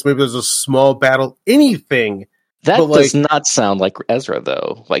resistance. Maybe there's a small battle. Anything. That does not sound like Ezra,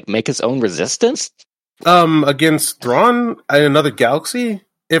 though. Like make his own resistance against Thrawn in another galaxy.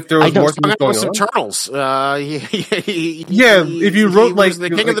 If there was more things going on, turtles. If you wrote like the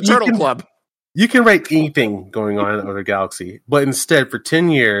king of the Turtle Club, you can write anything going on in another galaxy. But instead, for 10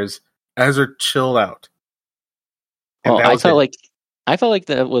 years, Ezra chilled out. Well, I felt like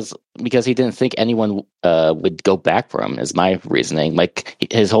that was because he didn't think anyone would go back for him. Is my reasoning. Like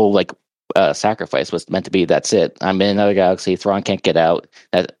his whole sacrifice was meant to be. That's it. I'm in another galaxy. Thrawn can't get out.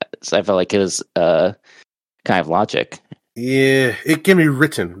 So I felt like it was kind of logic. Yeah, it can be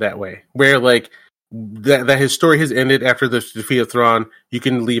written that way, where like that his story has ended after the defeat of Thrawn. You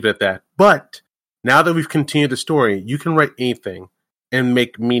can leave it at that. But now that we've continued the story, you can write anything and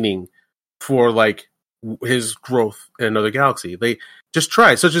make meaning for like his growth in another galaxy. They just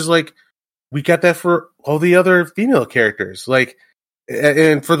try, such as like we got that for all the other female characters. Like,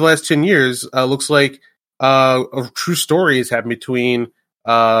 and for the last 10 years, looks like a true story has happened between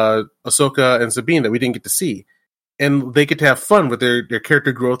Ahsoka and Sabine that we didn't get to see, and they get to have fun with their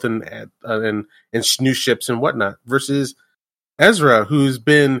character growth and new ships and whatnot. Versus Ezra, who's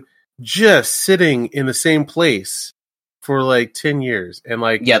been just sitting in the same place for like 10 years. And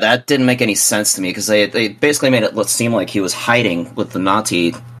like, yeah, that didn't make any sense to me because they basically made it seem like he was hiding with the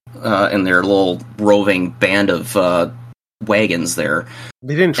Na'ti in their little roving band of wagons there.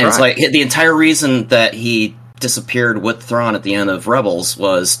 They didn't try. And it's like the entire reason that he disappeared with Thrawn at the end of Rebels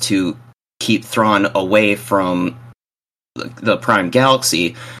was to keep Thrawn away from the Prime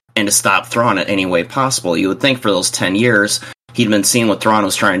Galaxy and to stop Thrawn in any way possible. You would think for those 10 years he'd been seeing what Thrawn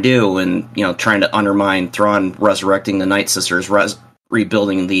was trying to do and, you know, trying to undermine Thrawn, resurrecting the Night Sisters,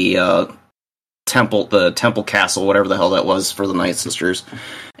 rebuilding the temple castle, whatever the hell that was for the Night Sisters,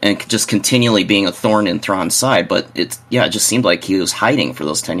 and just continually being a thorn in Thrawn's side. But it just seemed like he was hiding for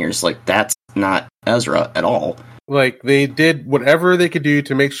those 10 years. Like, that's not Ezra at all. Like, they did whatever they could do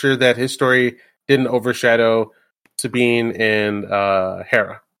to make sure that his story didn't overshadow Sabine and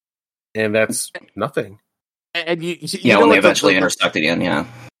Hera. And that's nothing. And you when they eventually intersect again, yeah.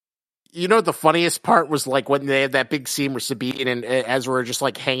 You know what the funniest part was, like, when they had that big scene where Sabine and Ezra were just,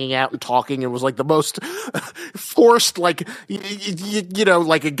 like, hanging out and talking, and was, like, the most forced, like,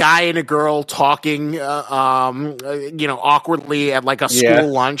 like a guy and a girl talking, awkwardly at, like, a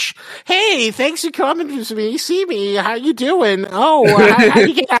school lunch. Hey, thanks for coming to me. See me. How you doing? Oh, how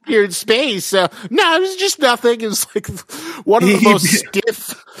you get out here in space? No, it was just nothing. It was, like, one of the most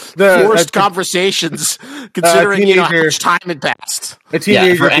stiff, forced conversations, considering, how much time had passed.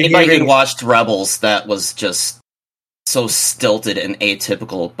 For anybody who watched Rebels, that was just so stilted and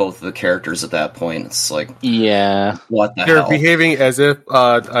atypical of both of the characters at that point. It's like, what the hell? They're behaving as if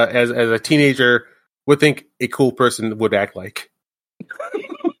as a teenager would think a cool person would act like.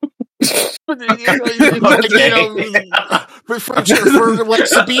 For like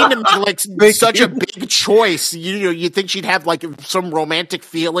Sabine to make such a big choice, you think she'd have like some romantic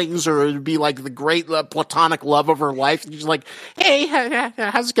feelings, or it'd be like the great platonic love of her life. And she's like, "Hey,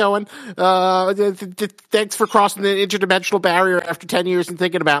 how's it going? Thanks for crossing the interdimensional barrier after 10 years and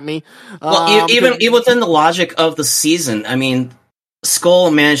thinking about me." Well, even within the logic of the season, I mean,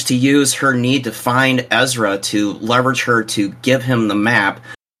 Skull managed to use her need to find Ezra to leverage her to give him the map,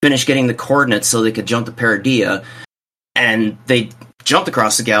 finish getting the coordinates so they could jump to Paradia, and they jumped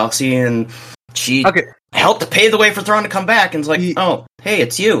across the galaxy, and she helped to pave the way for Thrawn to come back, and it's like, oh, hey,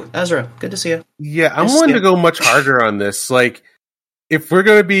 it's you, Ezra. Good to see you. Yeah, I'm willing to go much harder on this. Like, if we're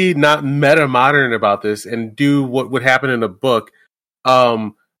going to be not meta-modern about this and do what would happen in a book,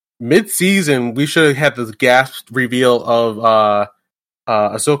 mid-season, we should have this gasp reveal of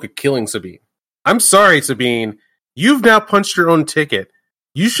Ahsoka killing Sabine. I'm sorry, Sabine. You've now punched your own ticket.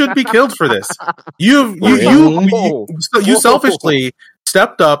 You should be killed for this. You selfishly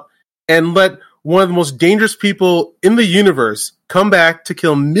stepped up and let one of the most dangerous people in the universe come back to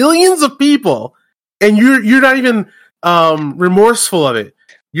kill millions of people, and you're not even remorseful of it.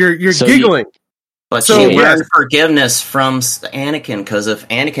 You're giggling. But she learned forgiveness from Anakin, because if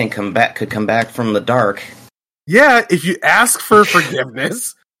Anakin could come back from the dark. Yeah, if you ask for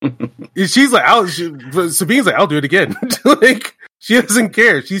forgiveness, she's like, Sabine's like, I'll do it again. Like, she doesn't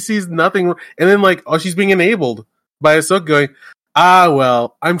care. She sees nothing. And then, like, she's being enabled by Ahsoka going,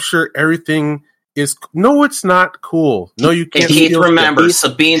 well, I'm sure everything is... No, it's not cool. No, you can't... Keith, remember,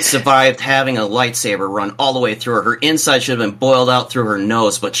 Sabine survived having a lightsaber run all the way through her. Her inside should have been boiled out through her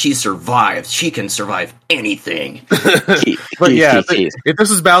nose, but she survived. She can survive anything. But yeah, if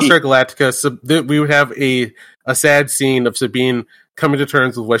this is Battlestar Galactica, we would have a sad scene of Sabine coming to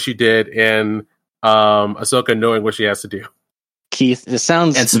terms with what she did, and Ahsoka knowing what she has to do. Keith, this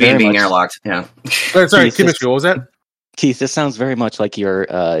sounds... And Sabine being airlocked, yeah. Sorry, Keith, what was that? Keith, this sounds very much like your...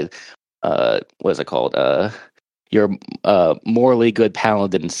 what is it called? Your morally good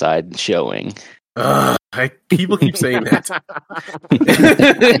paladin side showing. People keep saying that.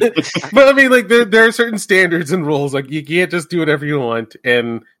 But I mean, like, there are certain standards and rules. Like, you can't just do whatever you want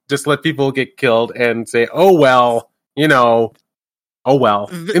and just let people get killed and say, oh, well, No,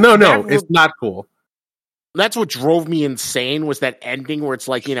 it's not cool. That's what drove me insane, was that ending where it's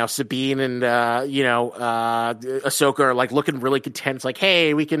like, Sabine and, Ahsoka are like looking really content. It's like,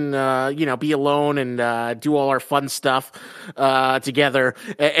 hey, we can, be alone and do all our fun stuff together,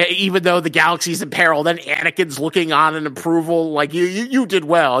 even though the galaxy's in peril. Then Anakin's looking on in approval, like, you did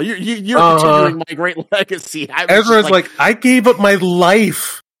well. You're continuing my great legacy. Ezra's like, I gave up my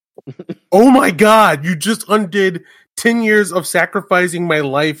life. Oh my God, you just undid 10 years of sacrificing my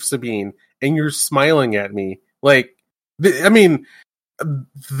life, Sabine. And you're smiling at me. Like, I mean,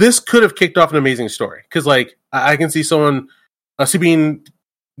 this could have kicked off an amazing story. Because, like, I can see Sabine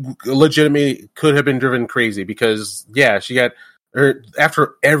legitimately could have been driven crazy. Because, yeah, she got,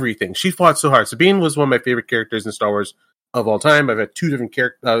 after everything, she fought so hard. Sabine was one of my favorite characters in Star Wars of all time. I've had 2 different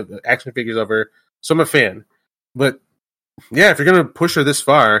action figures of her. So I'm a fan. But, yeah, if you're going to push her this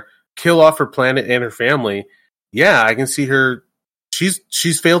far, kill off her planet and her family, yeah, I can see her...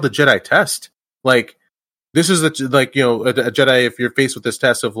 She's failed a Jedi test. Like, this is a Jedi, if you're faced with this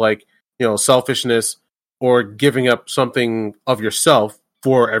test of, like, selfishness or giving up something of yourself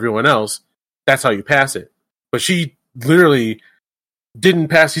for everyone else, that's how you pass it. But she literally didn't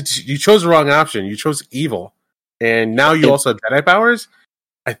pass it. You chose the wrong option. You chose evil. And now you also have Jedi powers?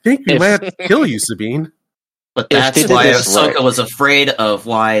 I think we might have to kill you, Sabine. But that's why Ahsoka was afraid of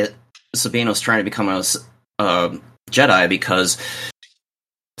why Sabine was trying to become a Jedi, because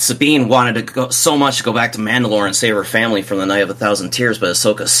Sabine wanted to go so much to go back to Mandalore and save her family from the Night of a Thousand Tears, but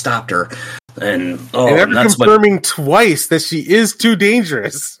Ahsoka stopped her. And that's confirming twice that she is too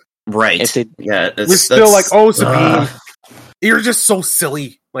dangerous. Right. We're still like, oh, Sabine, you're just so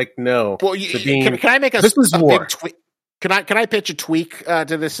silly. Like, no. Well, Sabine, can I make this is war. Can I pitch a tweak to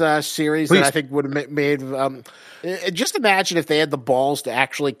this series Please. that I think would have made? Just imagine if they had the balls to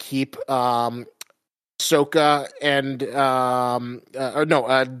actually keep Ahsoka and Din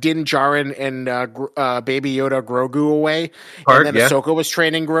Djarin and Baby Yoda Grogu away, and then Ahsoka was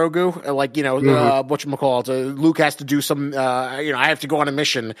training Grogu, whatchamacallit, Luke has to do some, I have to go on a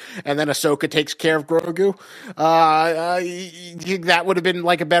mission, and then Ahsoka takes care of Grogu. That would have been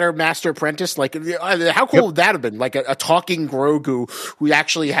like a better Master Apprentice. Like, how cool would that have been? Like a talking Grogu who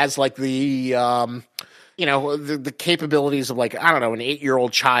actually has like the the capabilities of, like, I don't know, an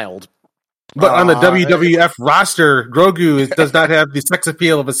 8-year-old child. But on the WWF roster, Grogu does not have the sex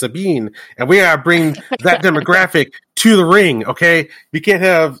appeal of a Sabine, and we gotta bring that demographic to the ring. Okay, you can't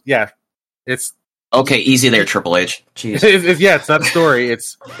have It's Okay, easy there, Triple H. Jeez. it's not a story.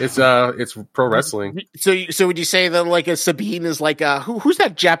 It's pro wrestling. So would you say that like a Sabine is like who's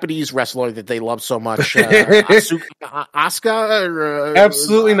that Japanese wrestler that they love so much? Asuka? Or,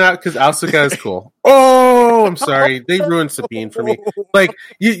 Absolutely not, because Ahsoka is cool. Oh, I'm sorry, they ruined Sabine for me. Like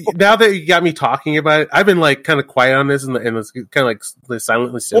now that you got me talking about it, I've been like kind of quiet on this and it's kind of like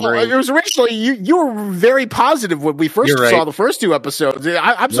silently simmering. Well, it was originally you were very positive when we first saw the first two episodes.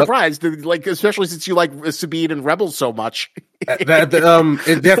 I'm surprised, like especially since you like Sabine and Rebels so much.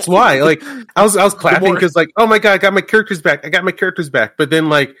 That's why. Like I was clapping because like, oh my god, I got my characters back. But then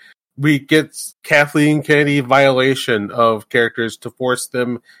like we get Kathleen Kennedy violation of characters to force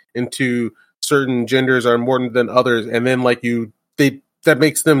them into certain genders are more than others, and then like that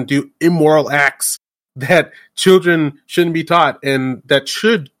makes them do immoral acts that children shouldn't be taught, and that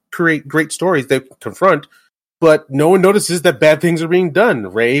should create great stories that confront. But no one notices that bad things are being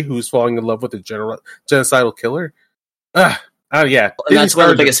done. Rey, who's falling in love with a genocidal killer. Yeah. And that's one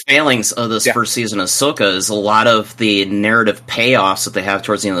of the biggest failings of this first season of Ahsoka is a lot of the narrative payoffs that they have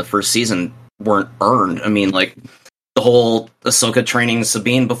towards the end of the first season weren't earned. I mean, like, the whole Ahsoka training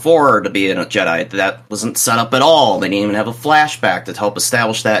Sabine before to be a Jedi, that wasn't set up at all. They didn't even have a flashback to help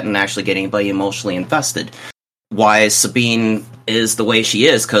establish that and actually get anybody emotionally invested. Why Sabine is the way she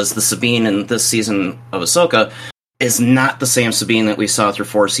is, because the Sabine in this season of Ahsoka is not the same Sabine that we saw through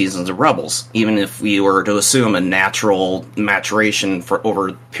 4 seasons of Rebels. Even if we were to assume a natural maturation for over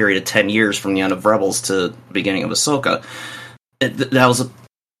a period of 10 years from the end of Rebels to the beginning of Ahsoka,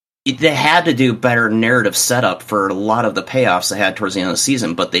 they had to do better narrative setup for a lot of the payoffs they had towards the end of the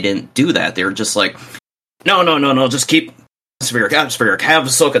season, but they didn't do that. They were just like, no, just keep atmospheric, have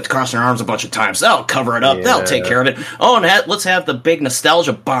Ahsoka crossing her arms a bunch of times. That'll cover it up. Yeah. That'll take care of it. Oh, and let's have the big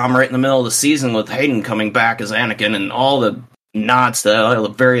nostalgia bomb right in the middle of the season with Hayden coming back as Anakin and all the nods to all the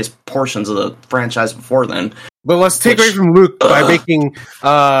various portions of the franchise before then. But let's take away from Luke by making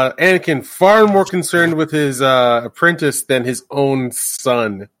Anakin far more concerned with his apprentice than his own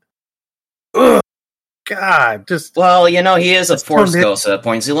son. Ugh. God, just... Well, he is a Force ghost at that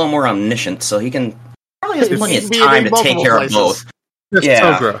point. He's a little more omniscient, so he can... Probably has plenty of time to take care of both. It's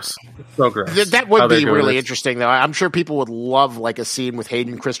so gross. So gross. That would be really interesting, though. I'm sure people would love like a scene with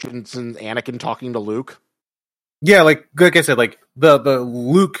Hayden Christensen, Anakin talking to Luke. Yeah, like I said, like the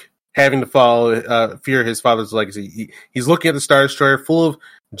Luke having to follow fear his father's legacy. He's looking at the Star Destroyer full of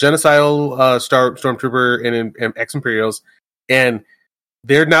genocidal stormtrooper and ex-Imperials, and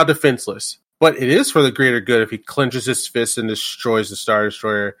they're now defenseless. But it is for the greater good if he clenches his fist and destroys the Star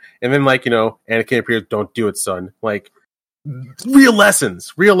Destroyer. And then, Anakin appears, don't do it, son. Like, real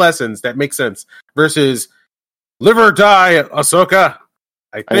lessons that make sense. Versus, live or die, Ahsoka.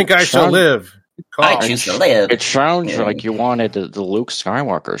 I think I shall live. I choose to live. It sounds like you wanted the Luke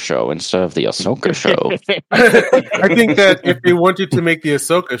Skywalker show instead of the Ahsoka show. I think that if they wanted to make the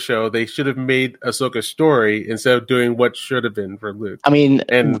Ahsoka show, they should have made Ahsoka's story instead of doing what should have been for Luke. I mean,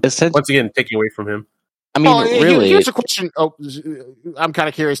 and once again, taking away from him. I mean, really. Here's a question. I'm kind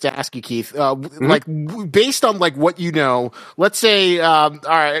of curious to ask you, Keith. Like, based on like what you know, let's say, all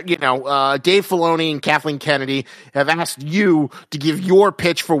right, Dave Filoni and Kathleen Kennedy have asked you to give your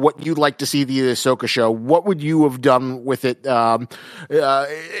pitch for what you'd like to see the Ahsoka show. What would you have done with it,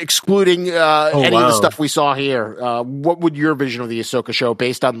 excluding any of the stuff we saw here? What would your vision of the Ahsoka show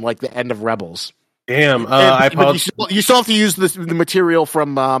based on like the end of Rebels? Damn, you still have to use the material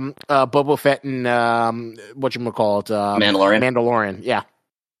from Boba Fett and Mandalorian, yeah.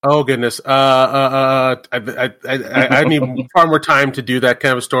 Oh goodness, I need far more time to do that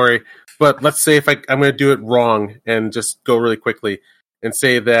kind of a story. But let's say if I'm going to do it wrong and just go really quickly and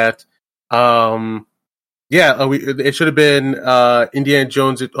say that, it should have been Indiana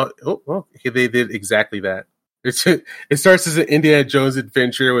Jones. They did exactly that. It starts as an Indiana Jones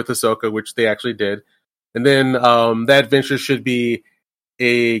adventure with Ahsoka, which they actually did. And then that adventure should be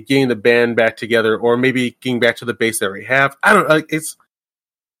getting the band back together, or maybe getting back to the base that we have. I don't know.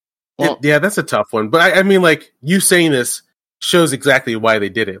 That's a tough one. But I mean, like, you saying this shows exactly why they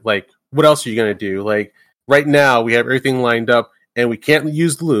did it. Like, what else are you going to do? Like, right now, we have everything lined up, and we can't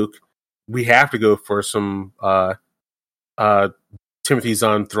use Luke. We have to go for some Timothy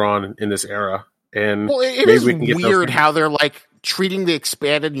Zahn Thrawn in this era. And it is weird how they're like treating the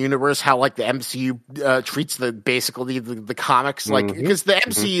expanded universe how like the MCU treats basically the comics, like because the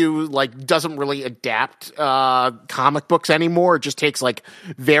MCU like doesn't really adapt comic books anymore. It just takes like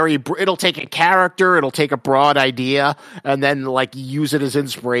it'll take a character, it'll take a broad idea, and then like use it as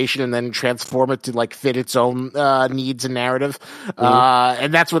inspiration, and then transform it to like fit its own needs and narrative.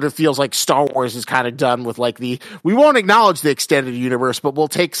 And that's what it feels like Star Wars is kind of done with. Like we won't acknowledge the extended universe, but we'll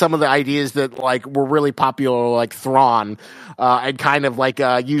take some of the ideas that like were really popular, like Thrawn, and kind of like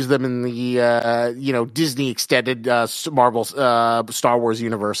use them in the Disney extended Marvel Star Wars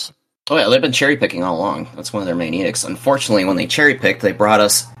universe. Oh yeah, they've been cherry picking all along. That's one of their main edicts. Unfortunately, when they cherry picked, they brought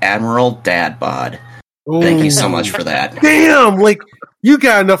us Admiral Dad Bod. Ooh. Thank you so much for that. Damn, like you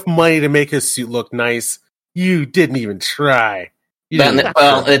got enough money to make his suit look nice. You didn't even try.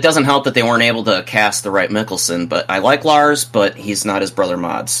 Well, it doesn't help that they weren't able to cast the right Mikkelsen, but I like Lars, but he's not his brother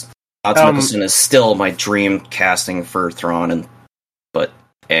Mads. Mads Mikkelsen is still my dream casting for Thrawn, but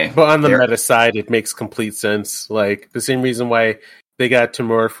on the meta side, it makes complete sense. Like, the same reason why they got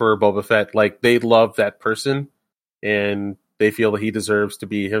Timur for Boba Fett, like, they love that person, and they feel that he deserves to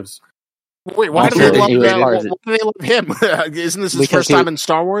be his... Wait, why do they love him? Isn't this his first time in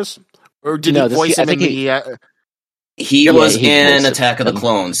Star Wars? Or did he voice him in the... He was in Attack of the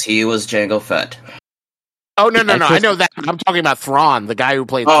Clones. He was Jango Fett. Oh, no. I know that. I'm talking about Thrawn, the guy who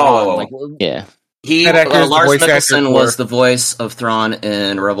played Thrawn. Like, yeah. Lars Mikkelsen was the voice of Thrawn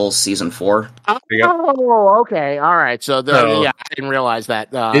in Rebels Season 4. Oh, okay. All right. So, I didn't realize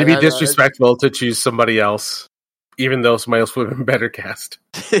that. It'd be disrespectful to choose somebody else, even though somebody else would have been better cast.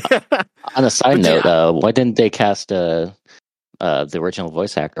 On a side note, why didn't they cast the original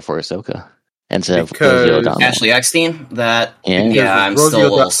voice actor for Ahsoka? Because Ashley Eckstein, I'm still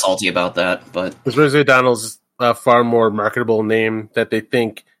a little salty about that. But because Rosie O'Donnell's a far more marketable name that they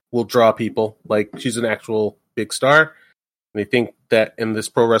think will draw people. Like, she's an actual big star. And they think that in this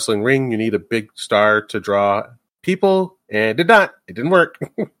pro wrestling ring, you need a big star to draw people, and it did not. It didn't work.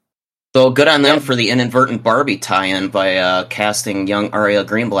 So good on them for the inadvertent Barbie tie-in by casting young Arya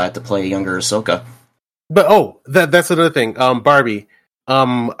Greenblatt to play younger Ahsoka. But that's another thing. Barbie.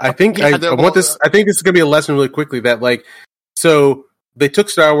 I think this is gonna be a lesson really quickly that so they took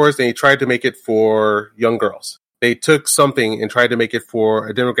Star Wars and they tried to make it for young girls. They took something and tried to make it for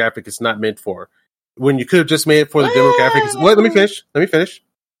a demographic it's not meant for. When you could have just made it for the demographic. Let me finish.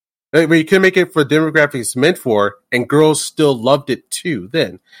 When you could make it for the demographic it's meant for, and girls still loved it too.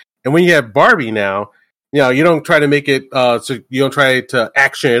 Then, and when you have Barbie now, you don't try to make it so you don't try to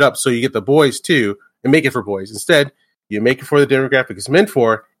action it up so you get the boys too and make it for boys. Instead, you make it for the demographic it's meant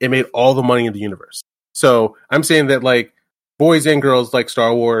for. It made all the money in the universe. So I'm saying that boys and girls like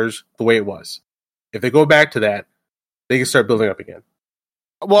Star Wars the way it was. If they go back to that, they can start building up again.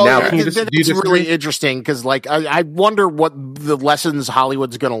 Well, that's really interesting because, I wonder what the lessons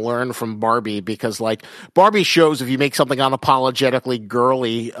Hollywood's going to learn from Barbie, because, Barbie shows if you make something unapologetically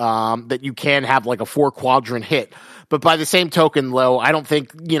girly, that you can have, a 4-quadrant hit. But by the same token, though, I don't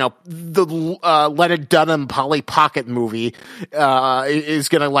think, the Leonard Dunham Polly Pocket movie is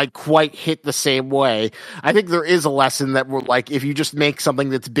going to, quite hit the same way. I think there is a lesson that we're, if you just make something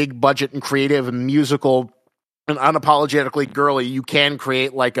that's big budget and creative and musical and unapologetically girly, you can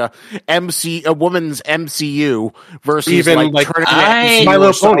create a woman's MCU versus even turning it My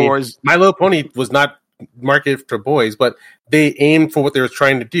Little Pony. My Little Pony was not marketed for boys, but they aimed for what they were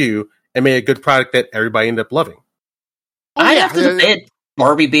trying to do and made a good product that everybody ended up loving. I have to admit,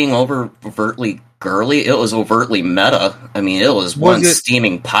 Barbie being overtly girly, it was overtly meta. I mean, it was one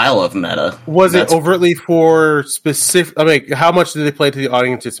steaming pile of meta. Was it overtly for specific? How much did they play to the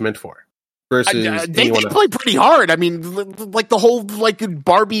audience it's meant for? Versus they play pretty hard. I mean, the whole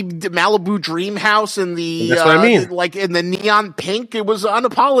Barbie Malibu Dream House and the that's what I mean. In the neon pink, it was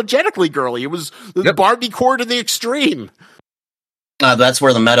unapologetically girly. It was the Barbie core to the extreme. That's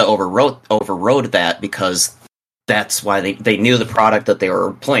where the meta overrode that, because that's why they knew the product that they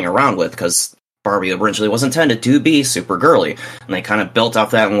were playing around with, because Barbie originally was intended to be super girly, and they kind of built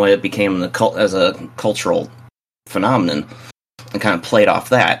off that and what it became as a cultural phenomenon, and kind of played off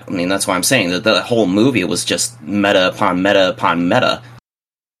that. I mean, that's why I'm saying that the whole movie was just meta upon meta upon meta,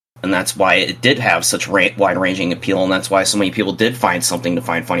 and that's why it did have such wide-ranging appeal, and that's why so many people did find something to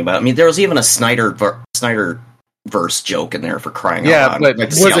find funny about it. I mean, there was even a Snyderverse joke in there, for crying out loud. Yeah, but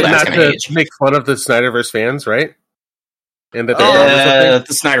was it not to make fun of the Snyderverse fans, right? And that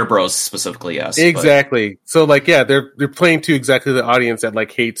the Snyder Bros specifically, yes. Exactly. But. So, they're playing to exactly the audience that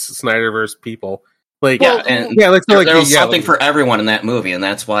hates Snyderverse people. There was something for everyone in that movie, and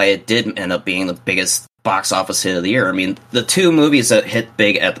that's why it did end up being the biggest box office hit of the year. I mean, the two movies that hit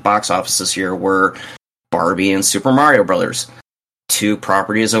big at the box office this year were Barbie and Super Mario Brothers. two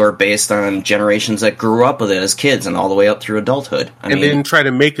properties that were based on generations that grew up with it as kids and all the way up through adulthood. They didn't try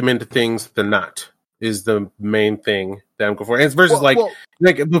to make them into things they're not, is the main thing that I'm going for. And it's versus like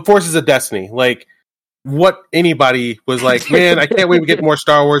the Forces of Destiny. Like, what anybody was like, man, I can't wait to get more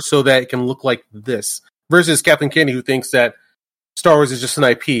Star Wars so that it can look like this. Versus Kathleen Kennedy, who thinks that Star Wars is just an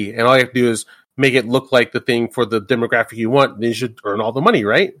IP, and all you have to do is make it look like the thing for the demographic you want, then you should earn all the money,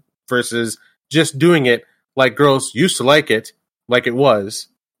 right? Versus just doing it like girls used to like it was.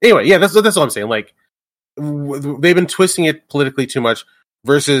 Anyway, yeah, that's all I'm saying. Like, they've been twisting it politically too much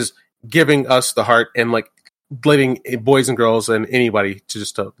versus giving us the heart and like letting boys and girls and anybody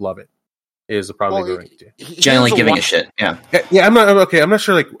to love it is the problem they're going to. Generally giving a shit. Yeah. Yeah, I'm not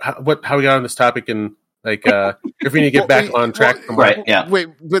sure like how we got on this topic and like if we need to get back on track. Right. Yeah. Wait,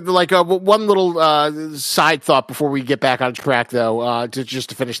 but like one little side thought before we get back on track, though, just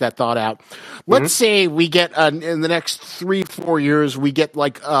to finish that thought out. Let's say we get in the next 3-4 years, we get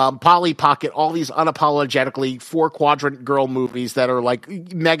like Polly Pocket, all these unapologetically 4-quadrant girl movies that are like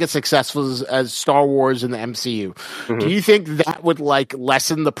mega successful as Star Wars and the MCU. Do you think that would like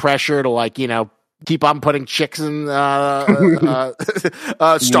lessen the pressure to like, you know, keep on putting chicks in Star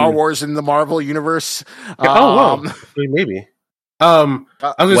Wars in the Marvel universe? Maybe.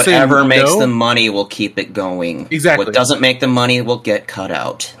 Whatever makes the money will keep it going. Exactly. What doesn't make the money will get cut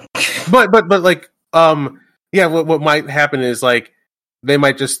out. but like what might happen is like they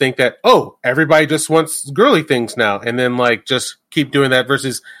might just think that everybody just wants girly things now, and then like just keep doing that.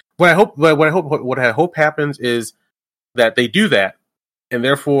 Versus what I hope happens is that they do that, and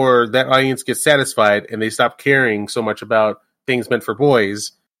therefore that audience gets satisfied, and they stop caring so much about things meant for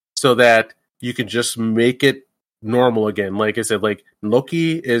boys, so that you can just make it normal again. Like I said, like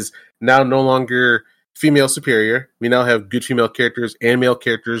Loki is now no longer female superior. We now have good female characters and male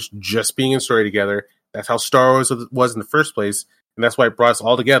characters just being in story together. That's how Star Wars was in the first place, and that's why it brought us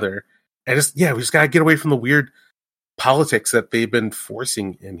all together. And we just gotta get away from the weird politics that they've been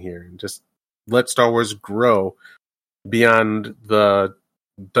forcing in here, and just let Star Wars grow beyond the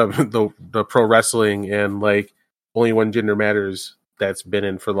pro wrestling and like only one gender matters that's been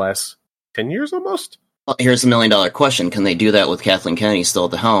in for the last 10 years almost. Well, here's the $1 million question. Can they do that with Kathleen Kennedy still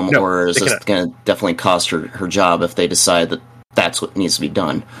at the helm? No, or is this going to definitely cost her job if they decide that that's what needs to be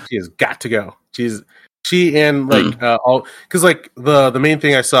done? She has got to go. She and like all, because like the main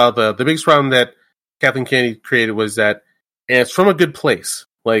thing I saw, the biggest problem that Kathleen Kennedy created was that, and it's from a good place.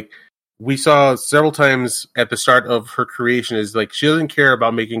 Like we saw several times at the start of her creation, is like she doesn't care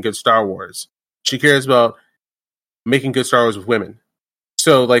about making good Star Wars. She cares about making good Star Wars with women.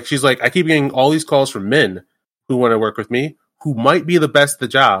 So like she's like, I keep getting all these calls from men who want to work with me, who might be the best at the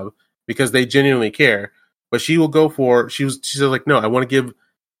job because they genuinely care. But she will go for she's like, no, I want to give.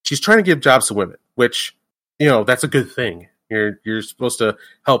 She's trying to give jobs to women, which, you know, that's a good thing. You're supposed to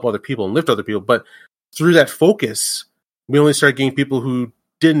help other people and lift other people. But through that focus, we only started getting people who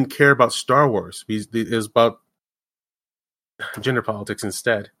didn't care about Star Wars. It was about gender politics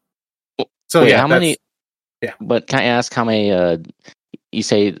instead. So wait, how many? Yeah, but can I ask how many? You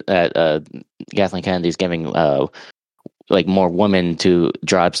say that Kathleen Kennedy's giving like more women to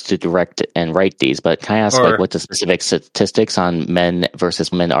jobs to direct and write these, but can I ask like what the specific statistics on men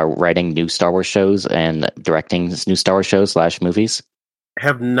versus women are writing new Star Wars shows and directing new Star Wars shows / movies? I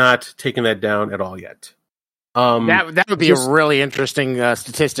have not taken that down at all yet. That would be a really interesting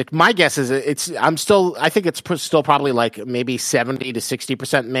statistic. My guess is I think it's still probably like maybe 70 to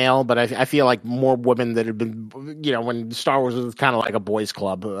 60% male, but I feel like more women that have been, you know, when Star Wars was kind of like a boys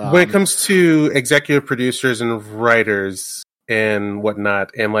club. When it comes to executive producers and writers and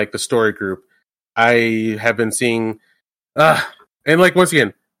whatnot, and like the story group, I have been seeing, and like once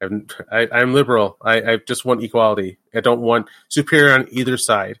again, I'm liberal. I just want equality. I don't want superior on either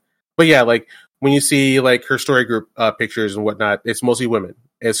side. But yeah, like when you see like her story group pictures and whatnot, it's mostly women,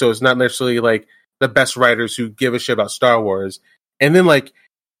 and so it's not necessarily like the best writers who give a shit about Star Wars. And then like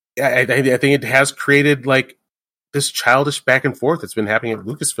I think it has created like this childish back and forth that's been happening at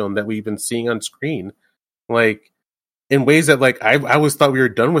Lucasfilm that we've been seeing on screen, like in ways that like I always thought we were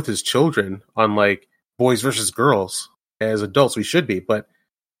done with as children on like boys versus girls. As adults, we should be, but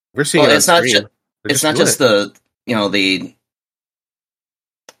we're seeing it on screen. It's not just the, you know, the,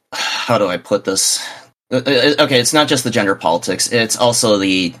 how do I put this? Okay, it's not just the gender politics. It's also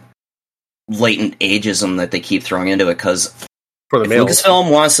the latent ageism that they keep throwing into it. Because if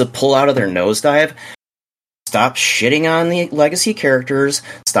Lucasfilm wants to pull out of their nosedive, stop shitting on the legacy characters.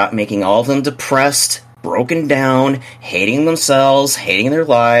 Stop making all of them depressed, broken down, hating themselves, hating their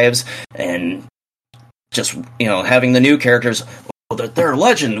lives, and just, you know, having the new characters. Oh, they're a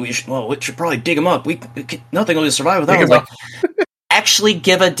legend. We should probably dig them up. Nothing will survive without them. actually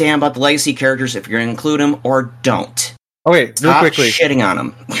give a damn about the legacy characters if you're going to include them or don't. Okay, real Stop quickly, shitting on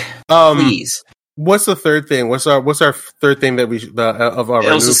them, please. What's the third thing? What's our third thing that we of our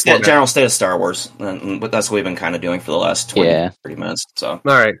It was new the general state of Star Wars, and that's what we've been kind of doing for the last 30 minutes. So, all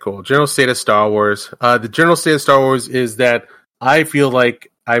right, cool. General state of Star Wars. The general state of Star Wars is that I feel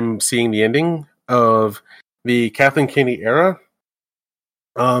like I'm seeing the ending of the Kathleen Kennedy era.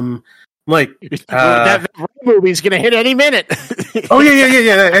 That movie's gonna hit any minute. Oh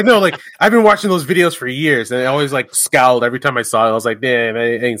yeah. I know. Like I've been watching those videos for years, and I always like scowled every time I saw it. I was like, "Damn, I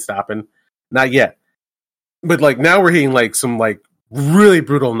ain't stopping." Not yet. But like now we're hitting like some like really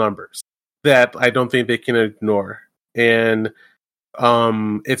brutal numbers that I don't think they can ignore, and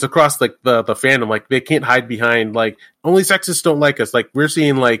it's across like the fandom. Like they can't hide behind like only sexists don't like us. Like we're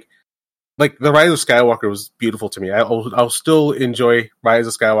seeing like the Rise of Skywalker was beautiful to me. I'll still enjoy Rise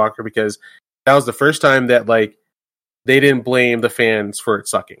of Skywalker because that was the first time that like they didn't blame the fans for it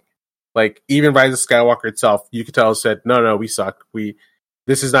sucking. Like even Rise of Skywalker itself, you could tell said, no, we suck.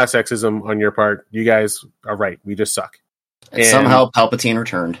 This is not sexism on your part. You guys are right. We just suck. And somehow Palpatine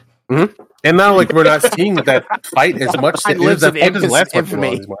returned. Mm-hmm. And now like we're not seeing that fight as much. That fight doesn't last much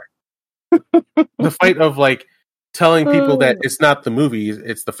anymore. The fight of like telling people that it's not the movies,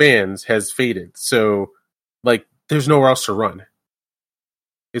 it's the fans has faded. So, like, there's nowhere else to run.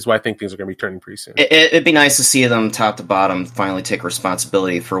 Is why I think things are going to be turning pretty soon. It'd be nice to see them, top to bottom, finally take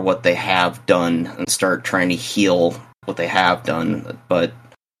responsibility for what they have done and start trying to heal what they have done. But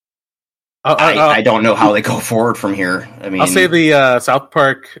I don't know how they go forward from here. I mean, I'll say the South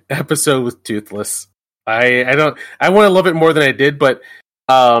Park episode was toothless. I want to love it more than I did, but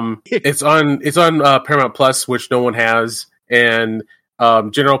it's on Paramount Plus, which no one has, and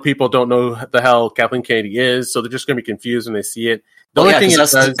general people don't know the hell Kathleen Kennedy is, so they're just going to be confused when they see it. The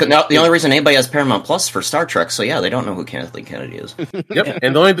only reason anybody has Paramount Plus for Star Trek, so yeah, they don't know who Kathleen Kennedy is. Yep,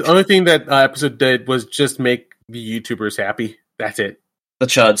 and the only thing that episode did was just make the YouTubers happy. That's it. The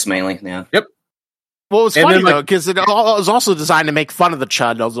chuds mainly, yeah. Yep. Well, it's funny though because it was also designed to make fun of the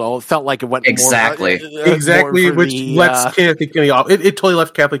chud. Although it felt like it went exactly, which lets Kathleen Kennedy off. It totally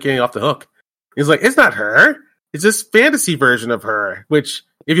left Kathleen Kennedy off the hook. It's like it's not her. It's this fantasy version of her. Which,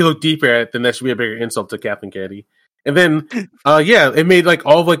 if you look deeper at it, then that should be a bigger insult to Kathleen Kennedy. And then, it made like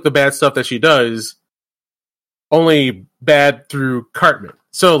all of like the bad stuff that she does only bad through Cartman.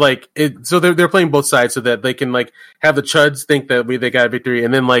 So like they're playing both sides so that they can like have the chuds think that they got a victory,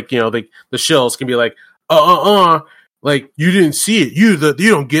 and then like the shills can be like like you didn't see it, you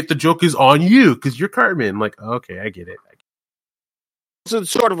don't get the joke is on you because you're Cartman. Like okay, I get it. So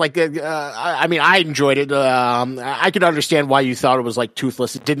it's sort of like I mean, I enjoyed it. I could understand why you thought it was like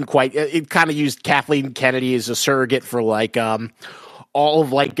toothless. It didn't quite. It kind of used Kathleen Kennedy as a surrogate for like all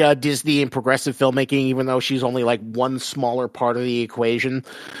of like Disney and progressive filmmaking, even though she's only like one smaller part of the equation.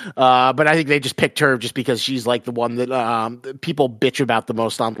 But I think they just picked her just because she's like the one that people bitch about the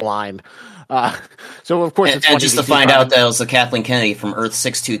most online. So of course, it's and just to find out that it was the Kathleen Kennedy from Earth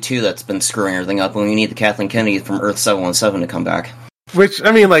 622 that's been screwing everything up when we need the Kathleen Kennedy from Earth 717 to come back. Which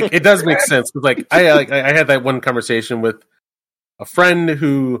I mean, like it does make sense. But like I had that one conversation with a friend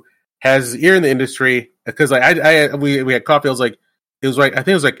who has ear in the industry because like we had coffee. I was like. It was like I think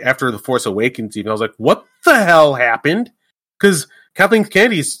it was like after The Force Awakens. Even I was like, "What the hell happened?" Because Kathleen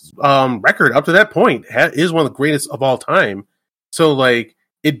Kennedy's record up to that point is one of the greatest of all time. So like,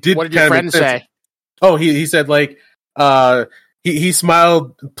 it did. What did your friend say? Oh, he said like he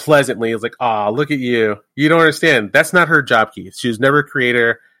smiled pleasantly. He was like, "Ah, look at you. You don't understand. That's not her job, Keith. She was never a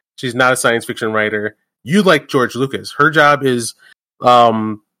creator. She's not a science fiction writer. You like George Lucas. Her job is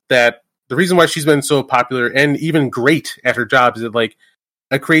that." The reason why she's been so popular and even great at her job is that, like,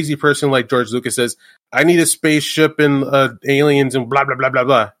 a crazy person like George Lucas says, I need a spaceship and aliens and blah, blah, blah, blah,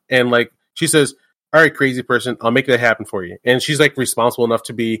 blah. And, like, she says, all right, crazy person, I'll make that happen for you. And she's, like, responsible enough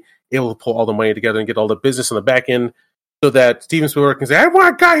to be able to pull all the money together and get all the business on the back end so that Steven Spielberg can say, I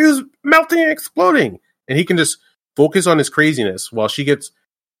want a guy who's melting and exploding. And he can just focus on his craziness while she gets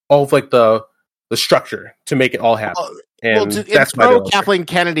all of, like, the structure to make it all happen. And that's my Kathleen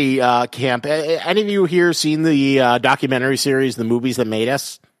Kennedy camp. Any of you here seen the documentary series, The Movies That Made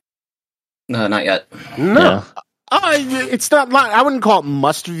Us? No, not yet. No. It's not. I wouldn't call it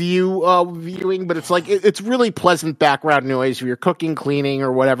must view viewing, but it's like it's really pleasant background noise if you're cooking, cleaning,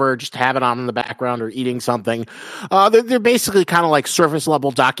 or whatever. Just have it on in the background or eating something. They're basically kind of like surface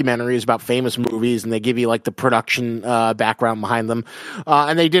level documentaries about famous movies, and they give you like the production background behind them.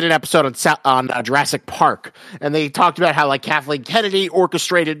 And they did an episode on Jurassic Park, and they talked about how like Kathleen Kennedy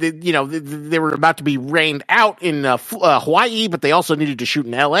orchestrated. They were about to be rained out in Hawaii, but they also needed to shoot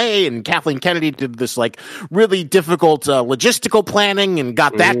in L.A. And Kathleen Kennedy did this like really difficult difficult logistical planning and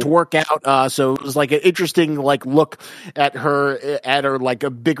got that to work out. So it was like an interesting look at her like a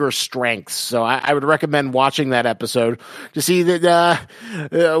bigger strengths. So I would recommend watching that episode to see that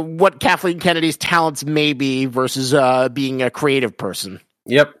what Kathleen Kennedy's talents may be versus being a creative person.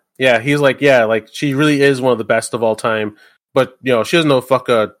 Yep. Yeah, he's like, she really is one of the best of all time. But, she doesn't know fuck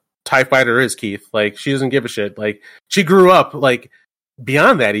a TIE fighter is, Keith. Like, she doesn't give a shit. Like, she grew up,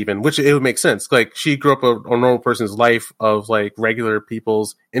 beyond that even, which it would make sense. Like, she grew up a normal person's life of, regular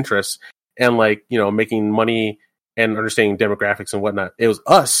people's interests and, making money and understanding demographics and whatnot. It was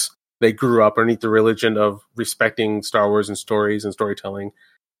us that grew up underneath the religion of respecting Star Wars and stories and storytelling.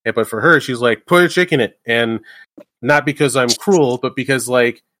 But for her, she's like, put a chick in it. And not because I'm cruel, but because,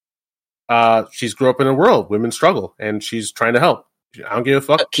 she's grew up in a world. Women struggle, and she's trying to help. I don't give a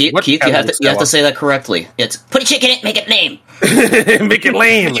fuck. Keith, you have to say that correctly. It's put a chick in it, make it lame. Make it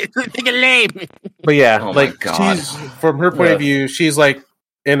lame. Make it lame. But yeah, my God. She's, from her point of view, she's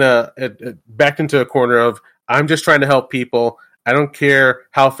in backed into a corner of, I'm just trying to help people. I don't care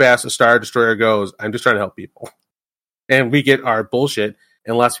how fast a Star Destroyer goes. I'm just trying to help people. And we get our bullshit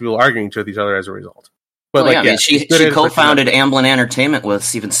and lots of people arguing with each other as a result. But she co-founded Amblin Entertainment with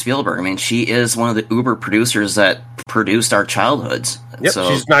Steven Spielberg. I mean, she is one of the uber producers that produced our childhoods. Yep, so,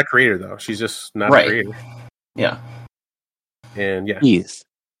 she's not a creator, though. She's just not a creator. Yeah. And yeah. Keith,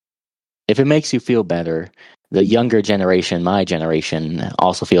 if it makes you feel better, the younger generation, my generation,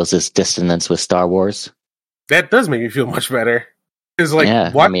 also feels this dissonance with Star Wars. That does make me feel much better. Because,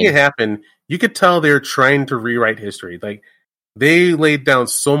 watching it happen, you could tell they're trying to rewrite history. They laid down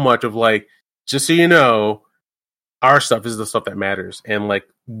so much of, just so you know, our stuff is the stuff that matters. And,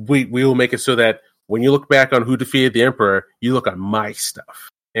 we will make it so that when you look back on who defeated the Emperor, you look on my stuff.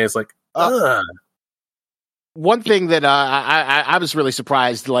 And it's one thing that I was really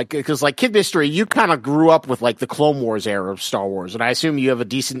surprised, because Kid Mystery, you kind of grew up with the Clone Wars era of Star Wars, and I assume you have a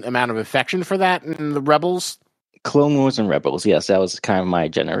decent amount of affection for that in the Rebels. Clone Wars and Rebels, yes, that was kind of my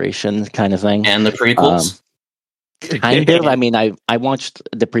generation kind of thing. And the prequels. Kind of. I mean, I watched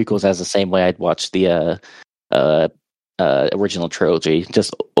the prequels as the same way I'd watched the original trilogy,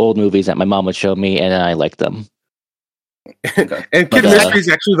 just old movies that my mom would show me, and I liked them. Okay. And Kid Mystery is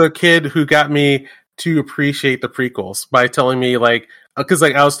actually the kid who got me to appreciate the prequels by telling me, because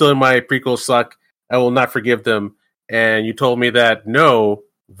I was still in my prequels suck, I will not forgive them. And you told me that, no,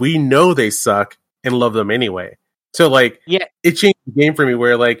 we know they suck and love them anyway. So, it changed the game for me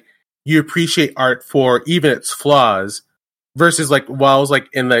where, you appreciate art for even its flaws versus while I was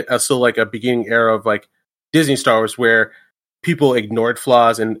in the still a beginning era of Disney Star Wars where people ignored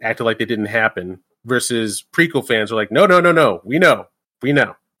flaws and acted like they didn't happen versus prequel fans are no, we know.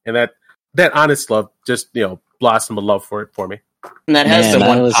 And that honest love just, blossomed a love for it for me. And that has been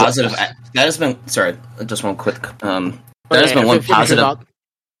one positive. That has been, sorry, just one quick, that has been one positive.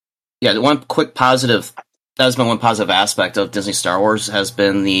 Yeah, one quick positive. That has been one positive aspect of Disney Star Wars has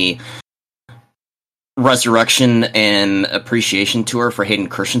been the resurrection and appreciation tour for Hayden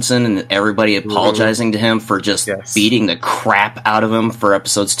Christensen and everybody apologizing to him for just beating the crap out of him for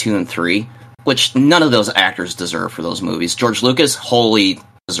episodes 2 and 3, which none of those actors deserve for those movies. George Lucas wholly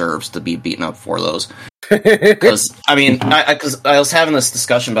deserves to be beaten up for those. Because, I was having this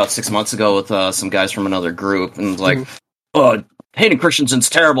discussion about 6 months ago with some guys from another group, and oh, Hayden Christensen's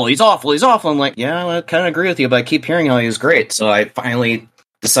terrible. He's awful. I'm like, yeah, I kind of agree with you, but I keep hearing how he was great. So I finally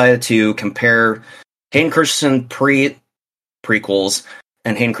decided to compare Hayden Christensen prequels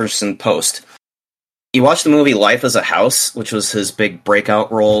and Hayden Christensen post. You watch the movie Life as a House, which was his big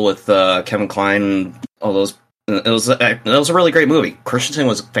breakout role with Kevin Kline and all those. It was a really great movie. Christensen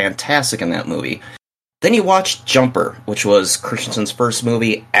was fantastic in that movie. Then you watch Jumper, which was Christensen's first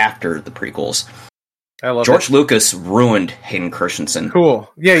movie after the prequels. I love George Lucas ruined Hayden Christensen.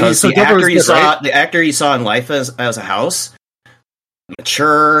 Cool. Yeah, because the actor you saw in Life as a House,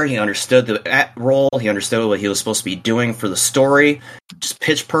 mature, he understood the role, he understood what he was supposed to be doing for the story, just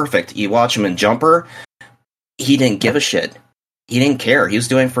pitch perfect. You watch him in Jumper, he didn't give a shit. He didn't care. He was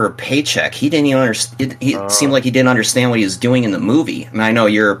doing it for a paycheck. He didn't even understand. It seemed like he didn't understand what he was doing in the movie. And I know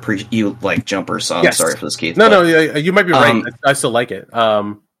you like Jumper, so I'm sorry for this, Keith. No, you might be right. I still like it.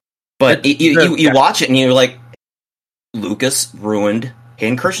 But you watch it and you're like, Lucas ruined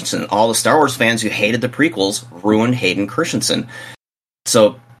Hayden Christensen. All the Star Wars fans who hated the prequels ruined Hayden Christensen.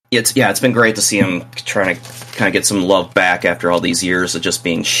 So it's been great to see him trying to kind of get some love back after all these years of just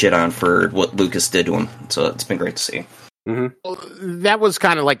being shit on for what Lucas did to him. So it's been great to see. That was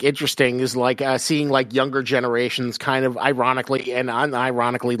kind of like interesting, is like seeing like younger generations kind of ironically and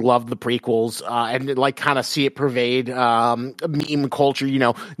unironically love the prequels, and like kind of see it pervade meme culture.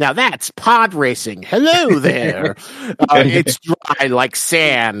 Now that's pod racing. Hello there. It's dry like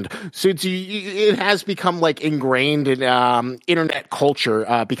sand. So it has become like ingrained in internet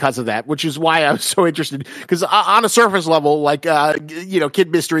culture because of that, which is why I was so interested. Because on a surface level, like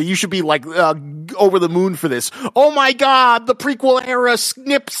Kid Mystery, you should be like over the moon for this. Oh my God. The prequel era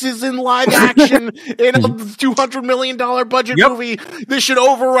Snips is in live action in a $200 million budget movie. This should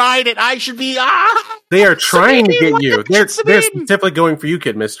override it. I should be. They are trying to get you. They're specifically going for you,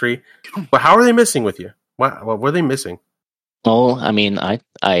 Kid Mystery. But how are they missing with you? What were they missing? Well, I mean, I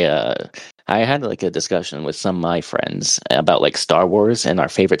had like a discussion with some of my friends about like Star Wars and our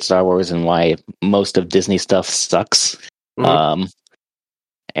favorite Star Wars and why most of Disney stuff sucks.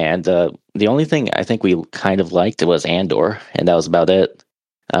 And the only thing I think we kind of liked was Andor, and that was about it.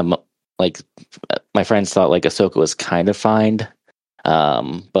 Like my friends thought like Ahsoka was kind of fine,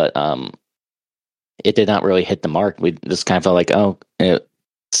 but it did not really hit the mark. We just kind of felt like,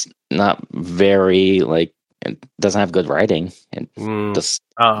 it's not very like, it doesn't have good writing, and it's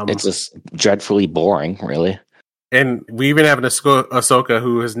just dreadfully boring, really. And we even have an Ahsoka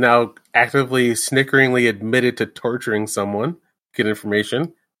who has now actively, snickeringly admitted to torturing someone. Get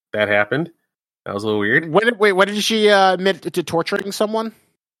information. That happened. That was a little weird. When did she admit to torturing someone?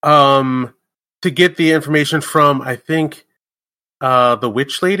 To get the information from, I think, the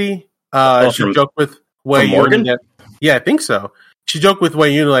witch lady. She joked with Wayun. Yeah, I think so. She joked with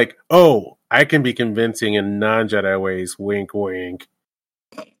Wayun like, "Oh, I can be convincing in non-Jedi ways." Wink, wink.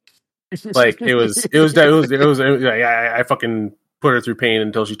 Like it was. I fucking put her through pain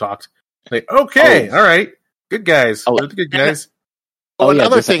until she talked. Like, okay, all right, good guys. Good guys.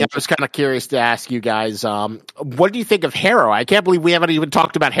 Another thing I was kind of curious to ask you guys, what do you think of Hera? I can't believe we haven't even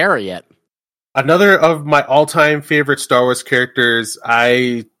talked about Hera yet. Another of my all-time favorite Star Wars characters.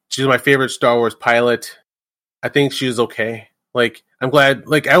 She's my favorite Star Wars pilot. I think she was okay. Like, I'm glad,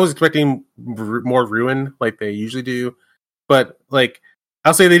 like, I was expecting more ruin like they usually do, but like,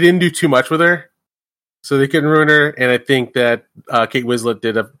 I'll say they didn't do too much with her, so they couldn't ruin her, and I think that Kate Winslet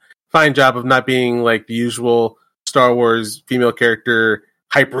did a fine job of not being like the usual Star Wars female character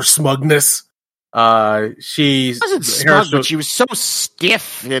hyper smugness. She wasn't smug, but she was so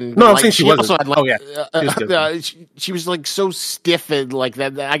stiff and no, I'm saying she wasn't. She was like so stiff and like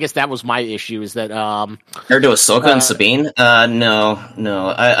that. I guess that was my issue. Is that compared to Ahsoka and Sabine?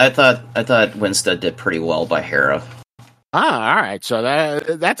 No. I thought Winstead did pretty well by Hera. All right. So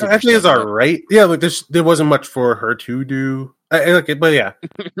that's actually is all right. Yeah, like there wasn't much for her to do. But yeah,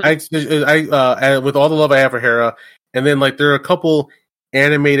 I with all the love I have for Hera, and then like there are a couple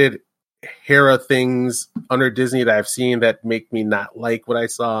animated Hera things under Disney that I've seen that make me not like what I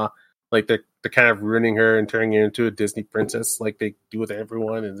saw. Like they're kind of ruining her and turning her into a Disney princess, like they do with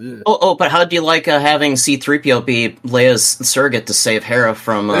everyone. And but how do you like having C-3PO be Leia's surrogate to save Hera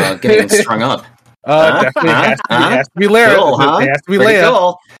from getting strung up? Definitely has to be Leia. Cool, it has to be Leia.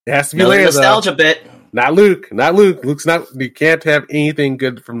 Cool. It has to be Leia. Nostalgia bit. Not Luke. Luke's not. You can't have anything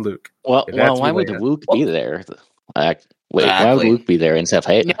good from Luke. Well, why would Luke be there? Why would Luke be there instead of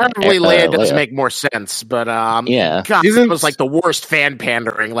Normally, Leia does make more sense, but yeah, God, it was like the worst fan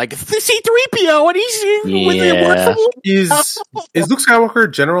pandering. Like C-3PO, and he's with the word from is Luke Skywalker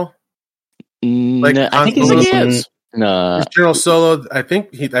a general? Like, no, I think he is. No, General Solo. I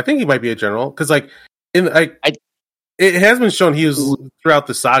think he might be a general because like it has been shown he was throughout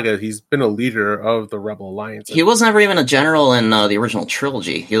the saga. He's been a leader of the Rebel Alliance. He was never even a general in the original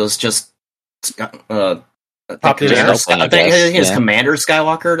trilogy. He was just Commander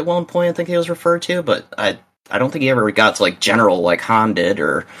Skywalker at one point. I think he was referred to, but I don't think he ever got to like general like Han did.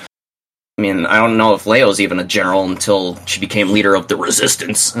 Or I mean, I don't know if Leia was even a general until she became leader of the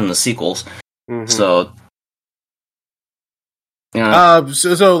Resistance in the sequels. Mm-hmm. So. Yeah. I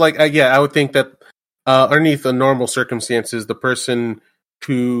would think that underneath the normal circumstances, the person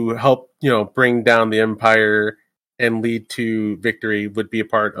who helped, bring down the Empire and lead to victory would be a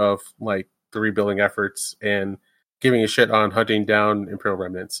part of like the rebuilding efforts and giving a shit on hunting down Imperial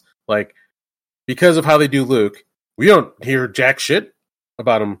remnants. Like, because of how they do Luke, we don't hear jack shit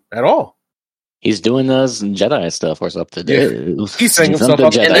about him at all. He's doing those Jedi stuff or something. Yeah. He's setting himself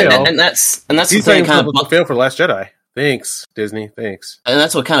up to fail. And that's he's setting himself up to fail for Last Jedi. Thanks, Disney. Thanks. And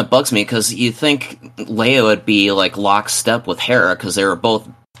that's what kind of bugs me, because you think Leia would be like lockstep with Hera, because they were both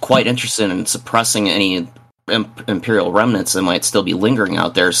quite interested in suppressing any Imperial remnants that might still be lingering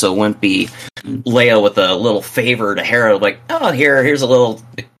out there. So it wouldn't be Leia with a little favor to Hera, like, oh, here's a little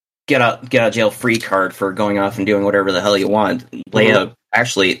get out jail free card for going off and doing whatever the hell you want. Leia,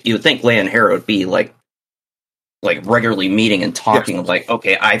 actually, you would think Leia and Hera would be like regularly meeting and talking of like,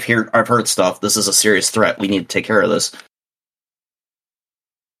 okay, I've heard stuff. This is a serious threat. We need to take care of this.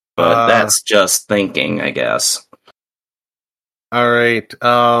 But that's just thinking, I guess. All right.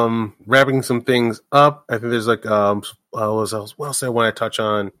 Wrapping some things up. I think there's like what else I want to touch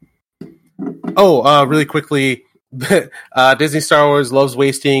on? Oh, really quickly. Disney Star Wars loves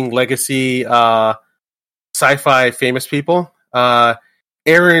wasting legacy sci-fi famous people.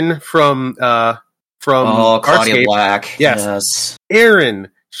 Erin from Claudia Artscape. Black. Yes. Erin.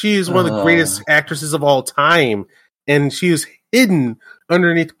 She is one of the greatest actresses of all time, and she is hidden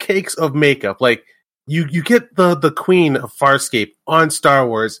underneath cakes of makeup. Like you get the queen of Farscape on Star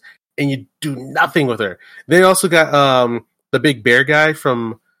Wars, and you do nothing with her. They also got the big bear guy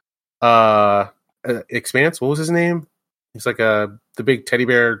from Expanse. What was his name? He's like the big teddy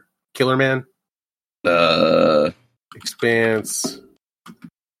bear killer man. Expanse.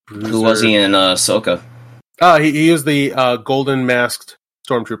 Who was he in Ahsoka? He is the golden masked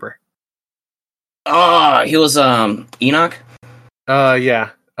stormtrooper. He was Enoch. Yeah.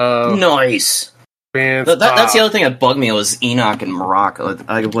 Nice. Expanse, that's the other thing that bugged me was Enoch and Morocco.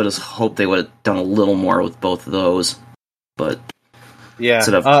 I would have hoped they would have done a little more with both of those, but yeah.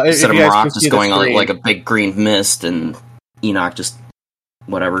 Instead of Morocco just going on like a big green mist and Enoch just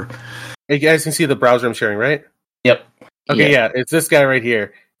whatever. You guys can see the browser I'm sharing, right? Yep. Okay, yeah, it's this guy right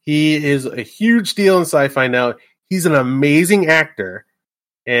here. He is a huge deal in sci-fi now. He's an amazing actor,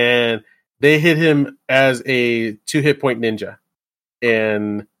 and they hit him as a 2-hit point ninja.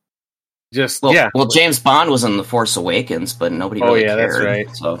 And just, Well, James Bond was in The Force Awakens, but nobody really cared. That's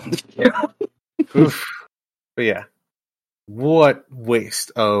right. So, Oof. But yeah, what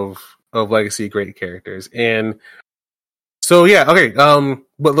waste of legacy great characters. And so, yeah, okay.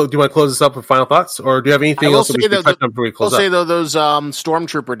 But look, do you want to close this up with final thoughts, or do you have anything else that we can touch on before we close up? I'll say though those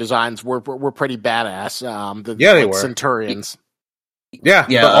stormtrooper designs were pretty badass. They were Centurions. Yeah.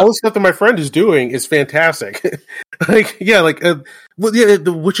 But all the stuff that my friend is doing is fantastic. Which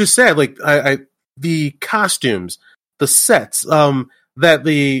is sad. Like the costumes, the sets, that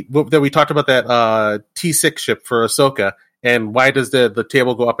we talked about that T6 ship for Ahsoka, and why does the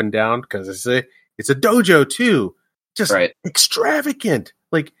table go up and down? Because it's a dojo too. Just extravagant.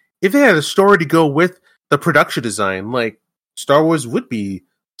 Like, if they had a story to go with the production design, like, Star Wars would be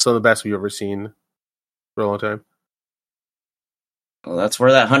some of the best we've ever seen for a long time. Well, that's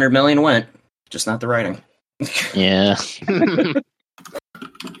where that $100 million went. Just not the writing. Yeah.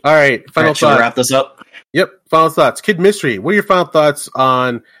 All right. Final thoughts. Should we wrap this up? Yep. Final thoughts. Kid Mystery, what are your final thoughts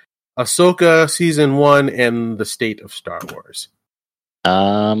on Ahsoka Season 1 and the state of Star Wars?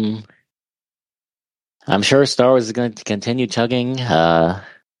 I'm sure Star Wars is going to continue chugging.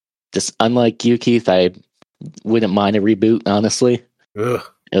 Just unlike you, Keith, I wouldn't mind a reboot, honestly. Ugh.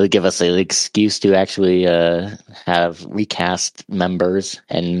 It would give us an excuse to actually have recast members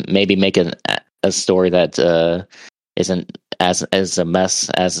and maybe make a story that isn't as a mess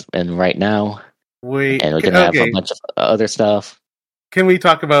as in right now. And we can have a bunch of other stuff. Can we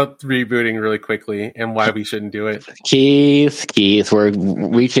talk about rebooting really quickly and why we shouldn't do it? Keith, we're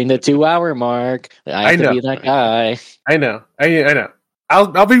reaching the 2-hour mark. I have to be that guy. I know.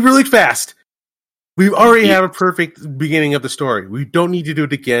 I'll be really fast. We already have a perfect beginning of the story. We don't need to do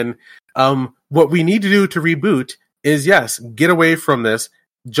it again. What we need to do to reboot is, yes, get away from this,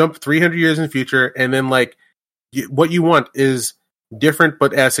 jump 300 years in the future, and then, like, what you want is different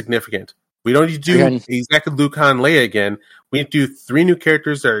but as significant. We don't need to do exactly Luke, Han, Leia again. We need to do 3 new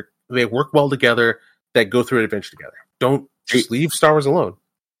characters that they work well together, that go through an adventure together. Don't just leave Star Wars alone.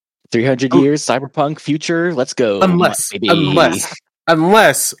 300 years, cyberpunk, future, let's go. Unless we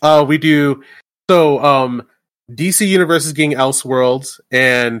do... So, DC Universe is getting Elseworlds,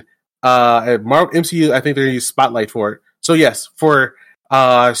 and Marvel MCU, I think they're going to use Spotlight for it. So, yes, for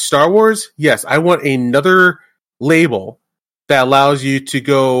Star Wars, yes, I want another label that allows you to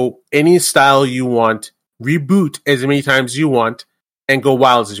go any style you want, reboot as many times as you want, and go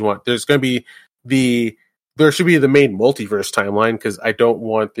wild as you want. There's going to be there should be the main multiverse timeline, because I don't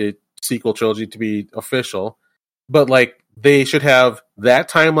want the sequel trilogy to be official, but like, they should have that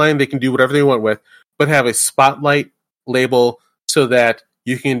timeline they can do whatever they want with, but have a Spotlight label so that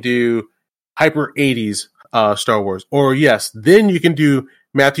you can do hyper 80s Star Wars. Or yes, then you can do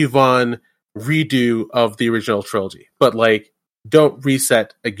Matthew Vaughn redo of the original trilogy. But like, don't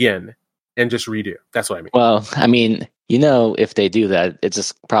reset again and just redo. That's what I mean. Well, I mean, if they do that, it's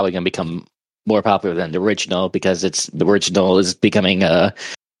just probably going to become more popular than the original, because the original is becoming a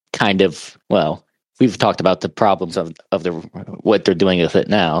kind of, well, we've talked about the problems of the what they're doing with it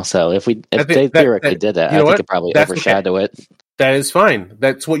now. So if they theoretically did that, I think it probably overshadow it. That is fine.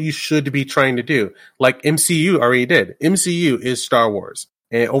 That's what you should be trying to do. Like MCU already did. MCU is Star Wars,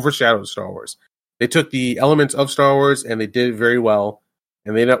 and it overshadows Star Wars. They took the elements of Star Wars and they did it very well,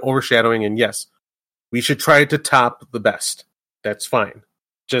 and they ended up overshadowing. And yes, we should try to top the best. That's fine.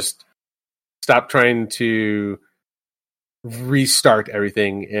 Just stop trying to restart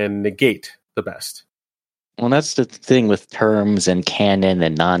everything and negate the best. Well, that's the thing with terms and canon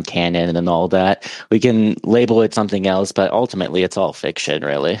and non-canon and all that. We can label it something else, but ultimately it's all fiction,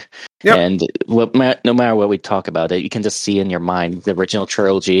 really. Yep. And no matter what we talk about it, you can just see in your mind the original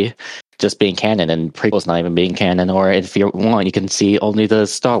trilogy just being canon and prequels not even being canon. Or if you want, you can see only the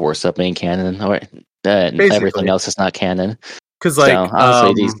Star Wars stuff being canon, or everything else is not canon. Because, so,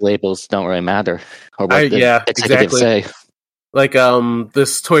 honestly, these labels don't really matter. Or what the executives say. Like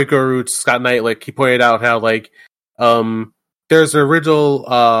this toy guru Scott Knight, like he pointed out how like there's an original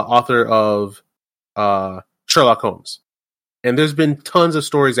author of Sherlock Holmes, and there's been tons of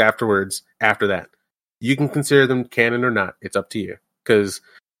stories afterwards after that. You can consider them canon or not. It's up to you. Because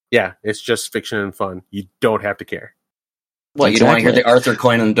it's just fiction and fun. You don't have to care. What, you don't want to hear the Arthur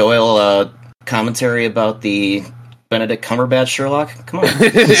Conan Doyle commentary about the Benedict Cumberbatch Sherlock? Come on.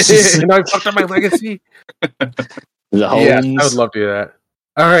 I fucked up my legacy. I would love to do that.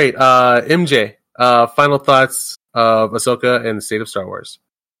 All right, MJ, final thoughts of Ahsoka and the state of Star Wars.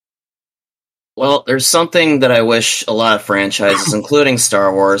 Well, there's something that I wish a lot of franchises, including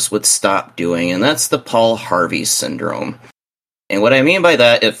Star Wars, would stop doing, and that's the Paul Harvey syndrome. And what I mean by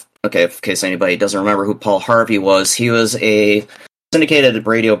that, in case anybody doesn't remember who Paul Harvey was, he was a syndicated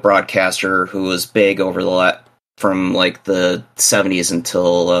radio broadcaster who was big over from like the 70s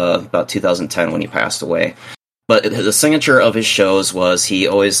until about 2010 when he passed away. But the signature of his shows was he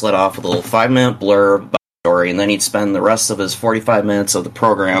always let off a little 5-minute blurb about the story, and then he'd spend the rest of his 45 minutes of the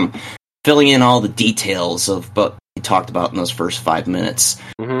program filling in all the details of what he talked about in those first 5 minutes.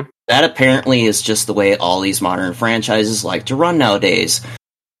 Mm-hmm. That apparently is just the way all these modern franchises like to run nowadays.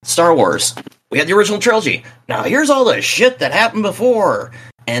 Star Wars, we had the original trilogy. Now here's all the shit that happened before.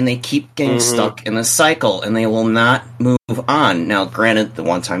 And they keep getting stuck in this cycle, and they will not move on. Now, granted, the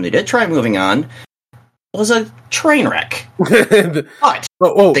one time they did try moving on was a train wreck. But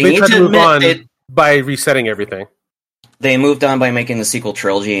they tried to move on by resetting everything. They moved on by making the sequel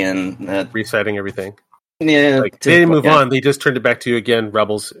trilogy and resetting everything. Yeah, they didn't move on. They just turned it back to again,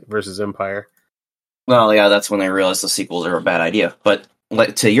 Rebels versus Empire. Well, yeah, that's when they realized the sequels are a bad idea. But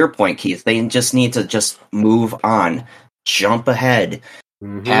to your point, Keith, they just need to just move on, jump ahead,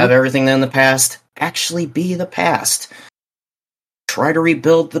 have everything in the past actually be the past. Try to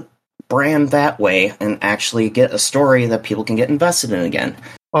rebuild the brand that way and actually get a story that people can get invested in again.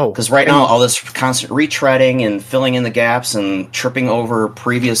 Because right now, all this constant retreading and filling in the gaps and tripping over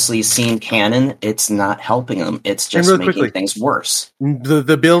previously seen canon, it's not helping them. It's just making things worse. The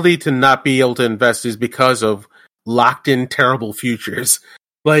ability to not be able to invest is because of locked-in terrible futures.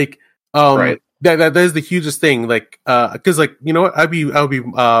 Like, that is the hugest thing. Like, because, like, you know what? I would be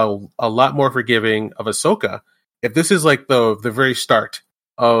a lot more forgiving of Ahsoka if this is like the very start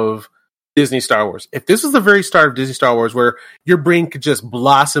of Disney Star Wars. If this was the very start of Disney Star Wars, where your brain could just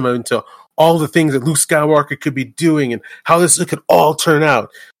blossom into all the things that Luke Skywalker could be doing and how this could all turn out,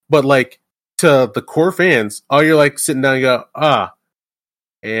 but like to the core fans, all you're like sitting down and go,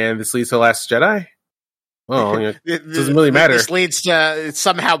 and this leads to The Last Jedi. Well, it doesn't really matter. This leads to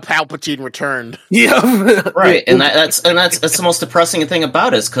somehow Palpatine returned. Yeah, right. And that's the most depressing thing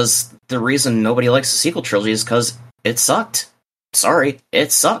about it, is because the reason nobody likes the sequel trilogy is because it sucked. Sorry,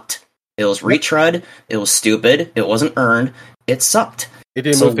 it sucked. It was retread. It was stupid. It wasn't earned. It sucked. It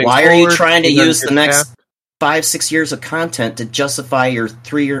didn't so why are you trying to use the next 5-6 years of content to justify your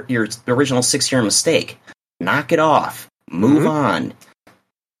original 6-year mistake? Knock it off. Move on.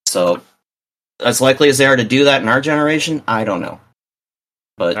 So, as likely as they are to do that in our generation, I don't know.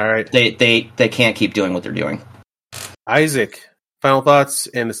 But all right. they can't keep doing what they're doing. Isaac, final thoughts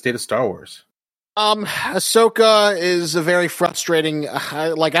and the state of Star Wars. Ahsoka is a very frustrating.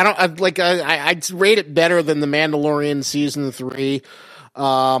 I'd rate it better than The Mandalorian season 3.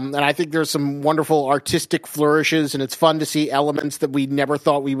 And I think there's some wonderful artistic flourishes, and it's fun to see elements that we never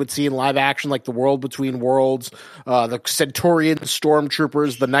thought we would see in live action, like the world between worlds, the Centaurian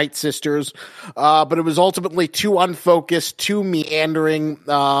stormtroopers, the Night Sisters. But it was ultimately too unfocused, too meandering,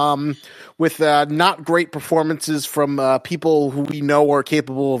 with not great performances from people who we know are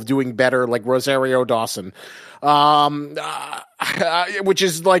capable of doing better, like Rosario Dawson. which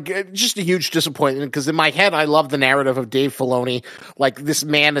is like just a huge disappointment because in my head I love the narrative of Dave Filoni, like this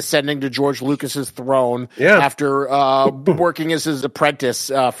man ascending to George Lucas's throne after working as his apprentice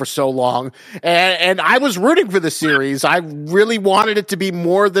for so long, and I was rooting for the series. I really wanted it to be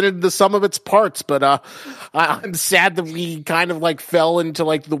more than the sum of its parts, but I'm sad that we kind of like fell into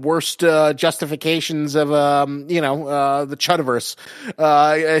like the worst justifications of the Chudiverse.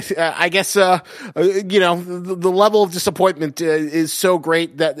 I guess the level of disappointment is so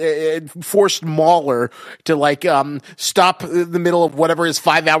great that it forced Mahler to like stop the middle of whatever his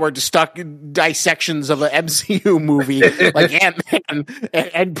 5-hour dissections of an MCU movie like Ant-Man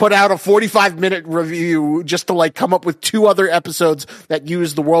and put out a 45-minute review just to like come up with 2 other episodes that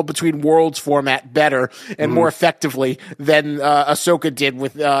use the World Between Worlds format better and more effectively than Ahsoka did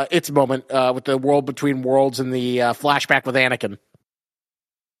with its moment with the World Between Worlds and the flashback with Anakin.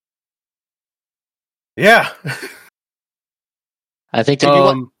 Yeah. I think Did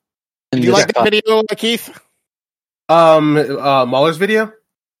you like the video, Keith? Mahler's video?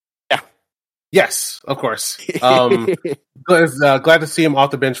 Yeah. Yes, of course. Glad to see him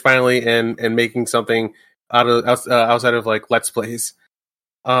off the bench finally and making something outside of like Let's Plays.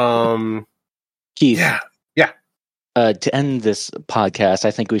 Keith. Yeah. To end this podcast,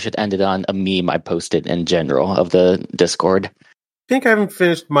 I think we should end it on a meme I posted in general of the Discord. I think I haven't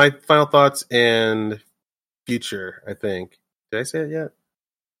finished my final thoughts and future, I think. Did I say it yet?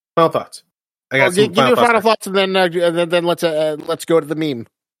 Final thoughts. I got some give your final thoughts and then let's go to the meme.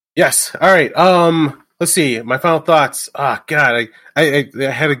 Yes. All right. Let's see. My final thoughts. God, I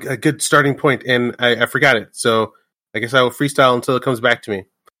had a good starting point and I forgot it. So I guess I will freestyle until it comes back to me.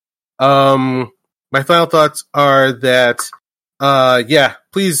 My final thoughts are that,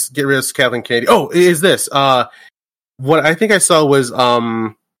 please get rid of Kathleen Kennedy. Oh, is this? What I think I saw was,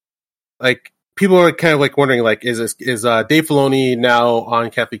 like, people are kind of like wondering, like, is Dave Filoni now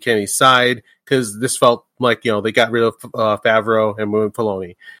on Kathleen Kennedy's side? Because this felt like, they got rid of Favreau and moved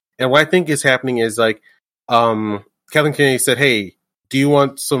Filoni. And what I think is happening is, like, Kathleen Kennedy said, hey, do you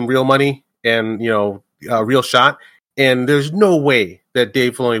want some real money and, a real shot? And there's no way that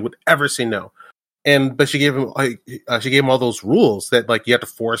Dave Filoni would ever say no. But she gave him all those rules that like you have to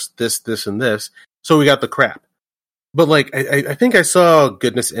force this, and this. So we got the crap. But like I think I saw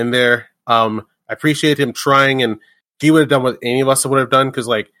goodness in there. I appreciate him trying, and he would have done what any of us would have done. Because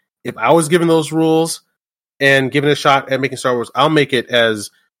like if I was given those rules and given a shot at making Star Wars, I'll make it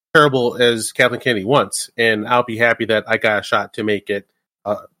as terrible as Kathleen Kennedy wants, and I'll be happy that I got a shot to make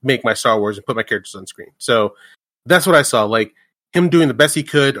my Star Wars and put my characters on screen. So that's what I saw. Like. Him doing the best he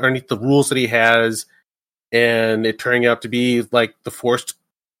could underneath the rules that he has, and it turning out to be like the forced,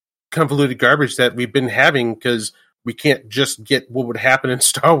 convoluted garbage that we've been having because we can't just get what would happen in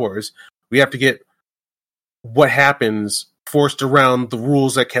Star Wars. We have to get what happens forced around the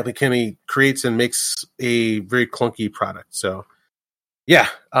rules that Kathleen Kennedy creates and makes a very clunky product. So, yeah,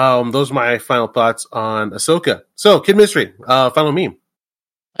 those are my final thoughts on Ahsoka. So, Kid Mystery, final meme.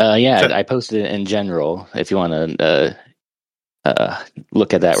 I posted it in general if you want to...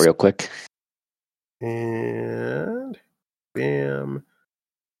 look at that real quick. And bam.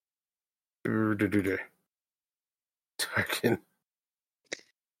 Tarkin.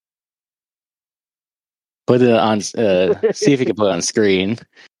 Put it on. See if you can put it on screen.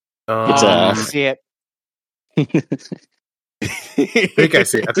 See it. I think I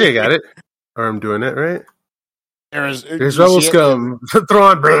see it. I think I got it. Or I'm doing it right. There's Rebel Scum.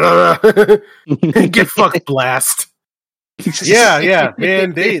 Thrawn. Get fucked, blast. Yeah,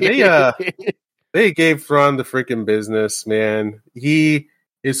 man. They gave Thrawn the freaking business, man. He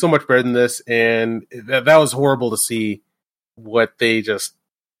is so much better than this, and that was horrible to see what they just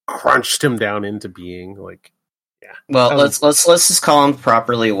crunched him down into being. Like, yeah. Well, let's just call him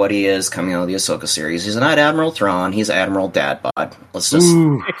properly what he is coming out of the Ahsoka series. He's not Admiral Thrawn. He's Admiral Dadbod. Let's just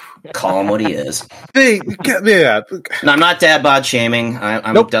call him what he is. Yeah. No, I'm not Dadbod shaming.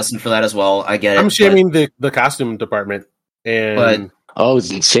 I'm destined for that as well. I get it. I'm shaming the costume department.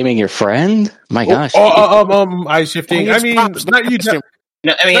 Shaming your friend? My gosh. Eye shifting. I mean, not you.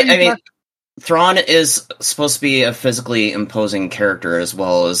 No, I mean, Thrawn is supposed to be a physically imposing character as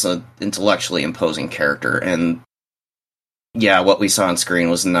well as an intellectually imposing character, and yeah, what we saw on screen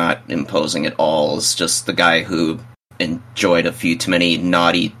was not imposing at all. It's just the guy who enjoyed a few too many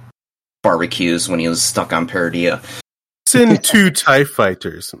naughty barbecues when he was stuck on Paradia. Send 2 TIE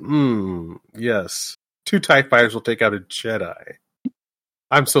fighters. Yes. 2 TIE fighters will take out a Jedi.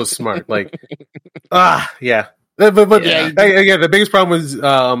 I'm so smart. Like, yeah. But again, the biggest problem was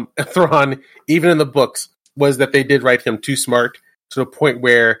Thrawn, even in the books, was that they did write him too smart to the point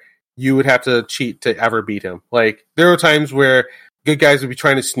where you would have to cheat to ever beat him. Like, there were times where good guys would be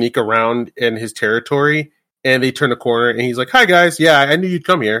trying to sneak around in his territory, and they turn a corner, and he's like, "Hi guys, yeah, I knew you'd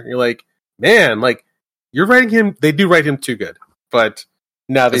come here." And you're like, man, like, you're writing him. They do write him too good, but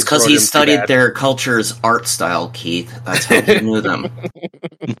now it's because he studied their culture's art style, Keith. That's how he knew them.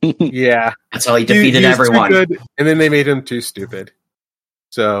 Yeah, that's how he defeated everyone. Good, and then they made him too stupid.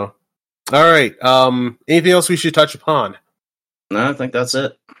 So, all right. Anything else we should touch upon? No, I think that's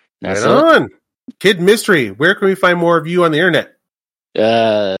it. Right on. Kid Mystery, where can we find more of you on the internet?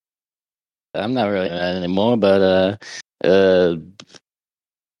 I'm not really anymore, but well,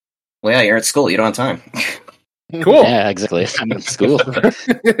 yeah, you're at school. You don't have time. Cool. Yeah, exactly. I'm in school.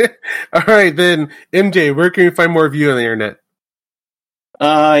 All right, then, MJ, where can we find more of you on the internet?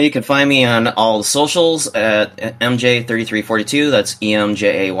 You can find me on all the socials at MJ3342. That's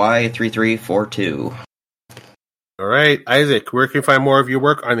EMJAY3342. All right, Isaac, where can you find more of your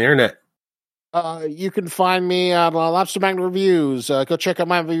work on the internet? You can find me on Lobster Magnet Reviews. Go check out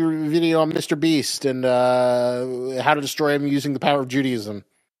my video on Mr. Beast and how to destroy him using the power of Judaism.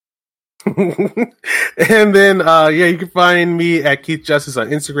 And then, you can find me at Keith Justice on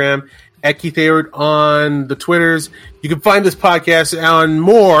Instagram, at Keith Hayward on the Twitters. You can find this podcast on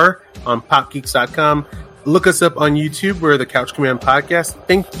more on popgeeks.com. Look us up on YouTube. We're the Couch Command Podcast.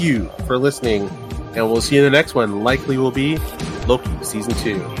 Thank you for listening, and we'll see you in the next one. Likely will be Loki Season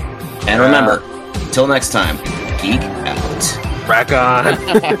 2. And remember, till next time, geek out. Rack on.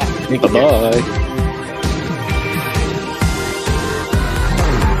 Bye-bye.